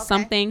like there was okay.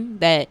 something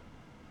that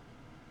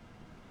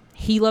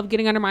he loved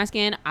getting under my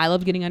skin, I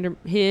loved getting under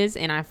his,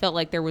 and I felt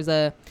like there was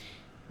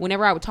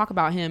whenever I would talk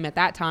about him at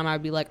that time, I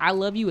would be like, I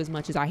love you as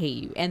much as I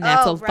hate you, and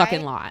that's Oh, a fucking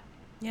right. lot.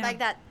 Yeah. Like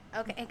that.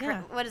 Okay. and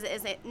Yeah. What is it?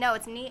 Is it? No,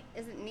 it's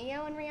Is it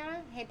Neo and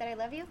Rihanna? Hate that I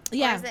love you.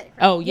 Yeah. Or is it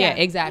Oh yeah,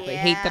 Yeah. exactly.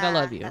 Hate that I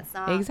love you. that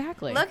song.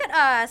 Exactly. Look at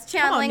us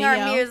channeling our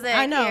Neo. music.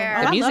 I know. Here.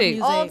 Oh, The I music.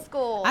 love Old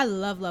school. I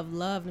love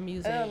the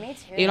music. Oh, me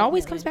too. It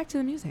always Definitely. comes back to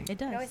the music. It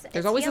does. There's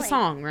There's always a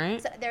song,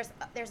 right? So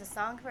there's a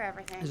song for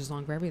everything. There's a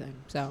song for everything.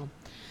 So,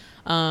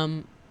 I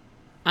don't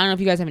know if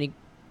you guys have any.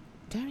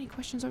 Do you have any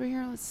questions over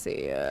here? Let's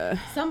see.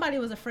 Somebody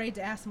was afraid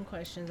to ask some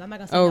questions. I'm not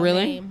gonna say Oh, no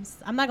really? names.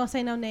 I'm not gonna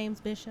say no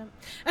names, Bishop.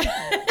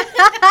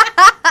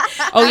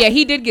 Oh yeah,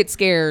 he did get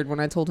scared when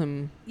I told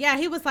him. Yeah,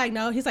 he was like,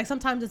 no. He's like,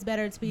 sometimes it's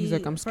better to be. He's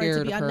like, I'm for it to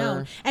scared be of unknown.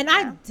 her. And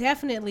I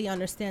definitely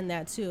understand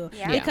that too.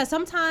 Yeah. Because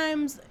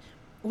sometimes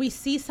we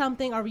see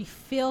something or we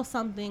feel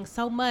something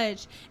so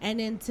much, and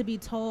then to be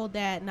told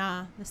that,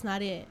 nah, that's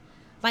not it.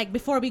 Like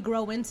before we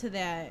grow into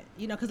that,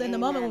 because in the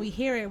moment when Amen. we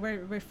hear it,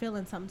 we're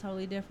feeling something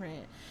totally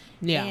different.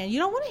 Yeah. And you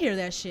don't want to hear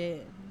that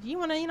shit. You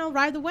want to,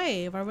 ride the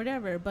wave or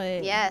whatever.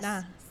 But Yes.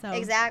 nah. So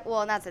Exactly.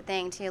 Well, and that's the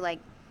thing too. Like,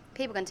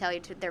 people can tell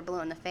you they're blue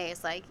in the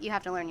face. Like, you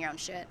have to learn your own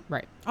shit.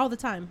 Right. all the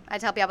time. I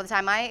tell people all the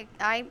time. I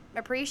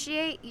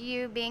appreciate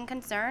you being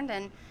concerned,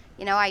 and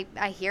I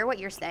hear what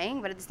you're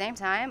saying, but at the same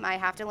time, I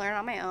have to learn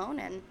on my own,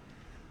 and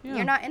Yeah.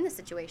 you're not in the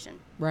situation.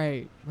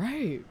 Right.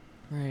 Right.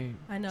 Right.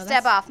 I know.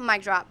 Step off,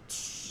 mic drop.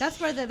 That's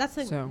where that's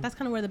So-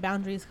 kind of where the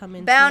boundaries come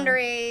in.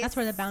 Boundaries. That's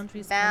where the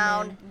boundaries come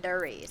in.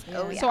 Boundaries. Yeah.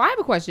 Oh yeah. So I have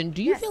a question.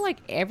 Do you Yes. feel like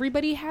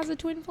everybody has a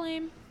twin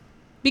flame?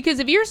 Because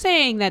if you're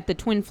saying that the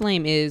twin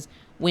flame is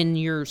when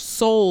your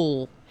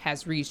soul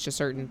has reached a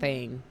certain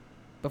thing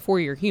before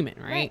you're human,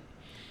 right?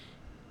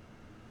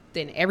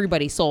 Then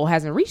everybody's soul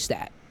hasn't reached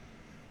that.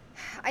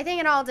 I think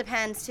it all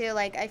depends too.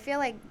 Like, I feel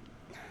like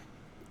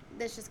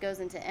this just goes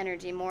into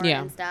energy more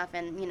Yeah. and stuff,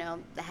 and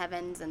the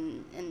heavens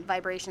and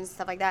vibrations and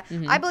stuff like that.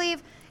 Mhm. I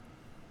believe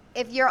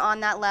if you're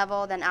on that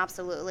level, then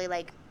absolutely,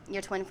 like,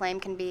 your twin flame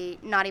can be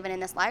not even in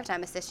this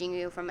lifetime assisting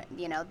you from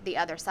the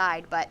other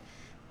side. But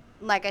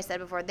like I said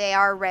before, they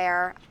are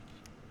rare.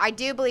 I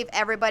do believe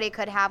everybody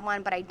could have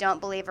one, but I don't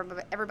believe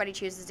everybody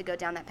chooses to go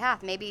down that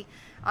path. Maybe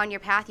on your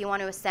path you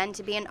want to ascend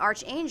to be an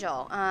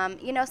archangel,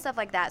 stuff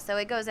like that. So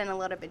it goes in a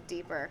little bit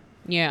deeper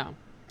Yeah.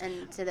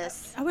 into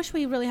this. I wish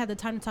we really had the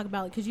time to talk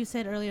about it because you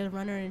said earlier,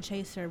 runner and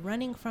chaser,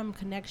 running from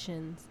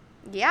connections.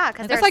 Yeah,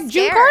 because That's like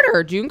June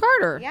Carter. June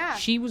Carter. Yeah.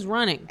 She was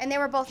running. And they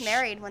were both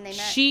married when they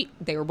met.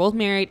 They were both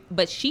married,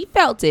 but she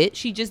felt it.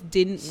 She just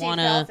didn't She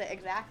want felt to. it,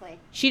 exactly.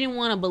 She didn't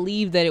want to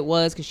believe that it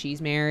was because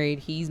she's married.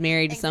 He's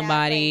married to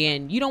somebody, Exactly.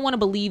 and you don't want to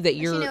believe that she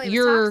knew he was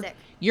your toxic.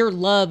 your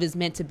love is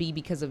meant to be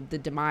because of the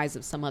demise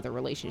of some other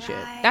relationship.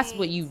 That's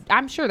what Right.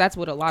 I'm sure that's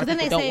what a lot of Then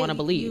people they don't want to say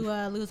believe. you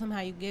lose them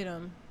how you get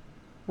them.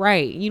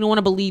 Right. You don't want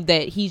to believe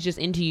that he's just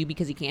into you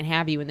because he can't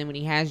have you, and then when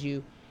he has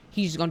you,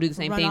 he's just gonna do the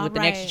same Run thing off, with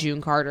the right. next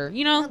June Carter.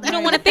 You know, you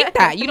don't want to think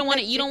that. You don't want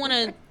to. You don't want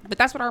to. But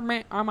that's what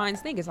our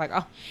minds think. It's like,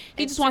 oh,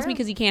 he It's just wants me true.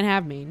 because he can't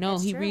have me. No,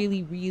 It's he true.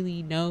 really,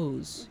 really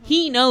knows.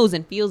 He knows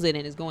and feels it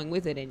and is going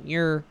with it, and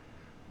you're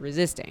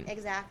resisting.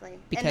 Exactly.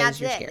 Because and that's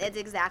you're it. scared. It's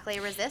exactly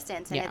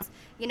resistance. And Yeah. it's,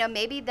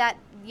 maybe that,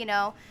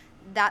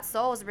 that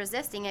soul is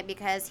resisting it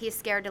because he's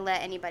scared to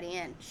let anybody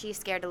in. She's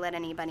scared to let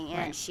anybody in.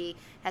 Right. She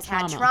has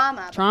had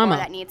Trauma. trauma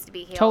that needs to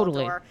be healed.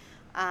 Totally. Or,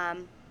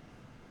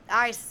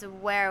 I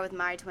swear with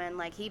my twin,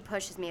 like, he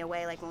pushes me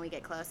away, like, when we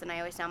get close. And I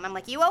always tell him, I'm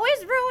like, you always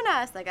ruin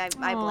us. Like, I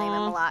blame him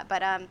Aw. a lot.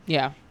 But,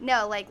 Yeah.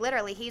 no, like,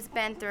 literally, he's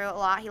been through a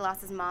lot. He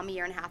lost his mom a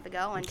year and a half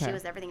ago, and Okay. she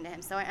was everything to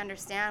him. So I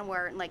understand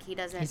where, like, he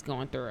doesn't. He's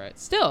going through it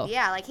still.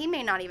 Yeah, like, he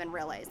may not even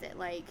realize it.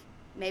 Like,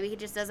 maybe he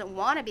just doesn't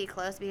want to be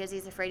close because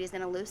he's afraid he's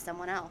going to lose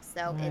someone else.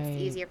 So Right.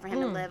 it's easier for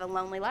him to Mm. live a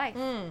lonely life.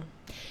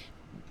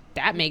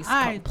 That makes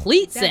I-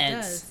 complete that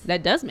sense. does.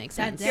 That does make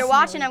sense. If you're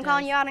definitely watching, I'm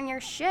calling does. you out on your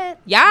shit.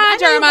 Yeah,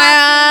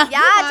 Jeremiah.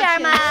 Yeah, watching.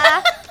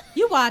 Jeremiah.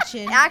 You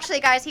watching?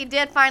 Actually, guys, he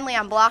did finally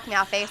unblock me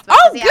on Facebook. Oh,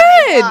 'cause he had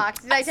me good.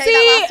 blocked. Did I tell you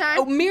that last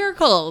oh, time?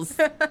 miracles.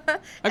 And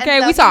Okay,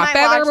 so we he saw a might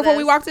feather watch before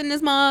we this. walked in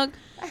this mug.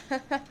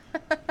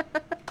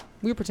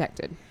 We were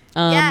protected.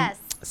 Yes.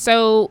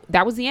 So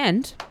that was the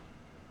end.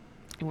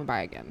 It went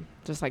by again,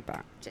 just like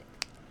that.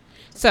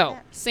 So like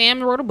that.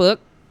 Sam wrote a book.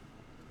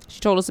 She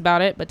told us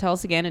about it, but tell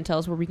us again and tell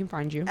us where we can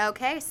find you.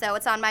 Okay, so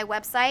it's on my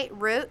website,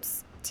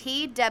 Roots,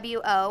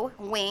 TWO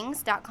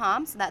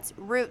wings.com. So that's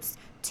Roots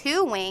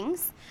 2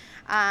 Wings.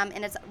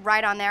 And it's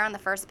right on there on the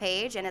first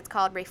page. And it's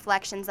called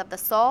Reflections of the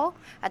Soul,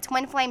 a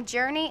twin flame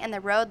journey and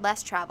the road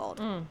less traveled.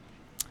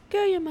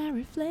 Girl, you're my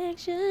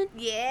reflection.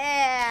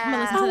 Yeah. I'm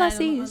gonna listen to All I that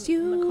see in is the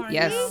you. car now.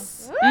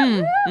 Yes.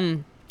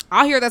 Woo!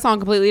 I'll hear that song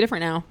completely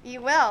different now.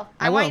 You will.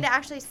 I will. want you to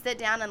actually sit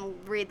down and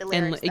read the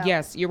And lyrics. though.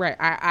 yes, you're right.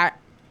 I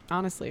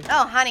honestly.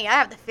 Oh, honey, I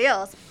have the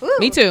feels. Woo.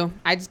 Me too.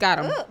 I just got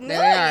them. Ooh, There they are.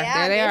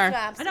 yeah, There they are.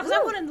 goosebumps. I know, because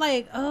I want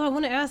to I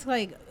want to ask,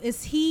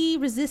 is he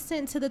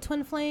resistant to the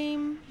twin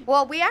flame?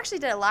 Well, we actually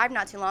did a live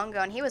not too long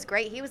ago, and he was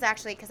great. He was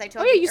actually, because I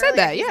told Oh, yeah, you you said earlier,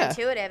 that, he's yeah.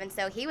 intuitive, and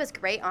so he was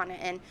great on it,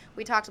 and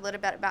we talked a little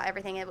bit about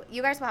everything.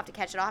 You guys will have to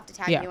catch it. I'll have to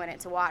tag Yeah. you in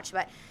it to watch.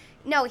 But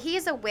no,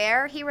 he's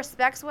aware. He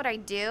respects what I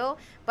do,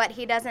 but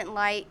he doesn't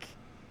like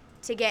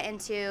to get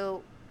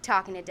into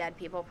talking to dead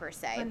people per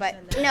se. But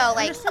Understand that. no,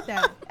 like, Understood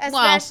that.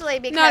 especially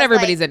because not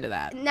everybody's like, into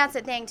that. and that's the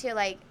thing too,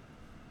 like,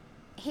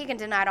 he can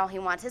deny it all he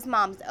wants. His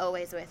mom's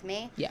always with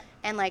me. Yeah.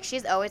 And like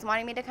she's always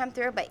wanting me to come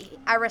through, but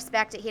I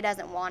respect it. He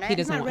doesn't want it. He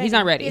doesn't. not He's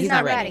not ready. He's, He's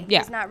not ready. Yeah.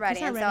 He's not ready.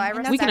 He's not and so ready. I And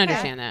respect We can that.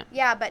 understand that.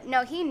 Yeah, but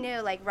no, he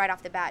knew like right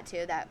off the bat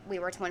too that we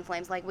were twin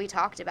flames. Like we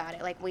talked about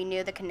it. Like we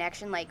knew the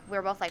connection. Like we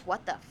were both like,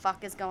 what the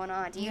fuck is going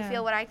on? Do you Yeah.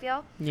 feel what I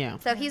feel? Yeah.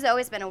 So he's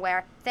always been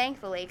aware,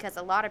 thankfully, because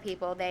a lot of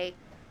people they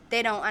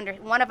don't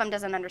one of them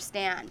doesn't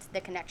understand the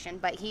connection,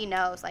 but he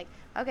knows like,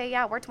 okay,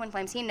 yeah, we're twin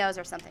flames. He knows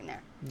there's something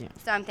there. Yeah.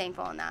 So I'm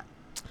thankful in that.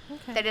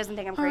 Okay. That doesn't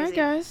think I'm All right, crazy.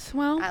 guys.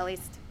 Well, At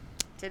least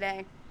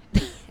today.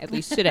 at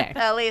least today.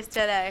 At least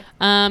today.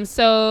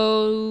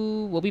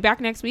 So we'll be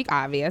back next week,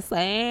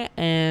 obviously,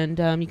 and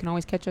you can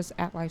always catch us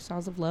at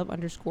Lifestyles of Love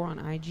 _ on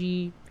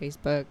IG,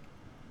 Facebook,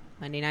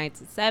 Monday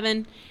nights at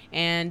 7,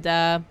 and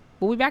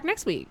we'll be back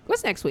next week.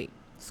 What's next week?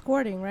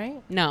 Squirting,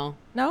 right? No,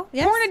 No?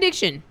 Yes? porn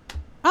addiction.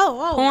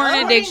 Oh, Porn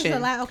squirting's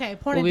addiction. the okay,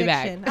 porn We'll be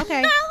back. addiction.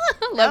 Okay.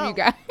 Love No. you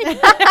guys.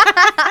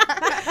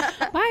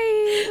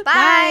 Bye.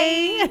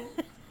 Bye.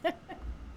 Bye.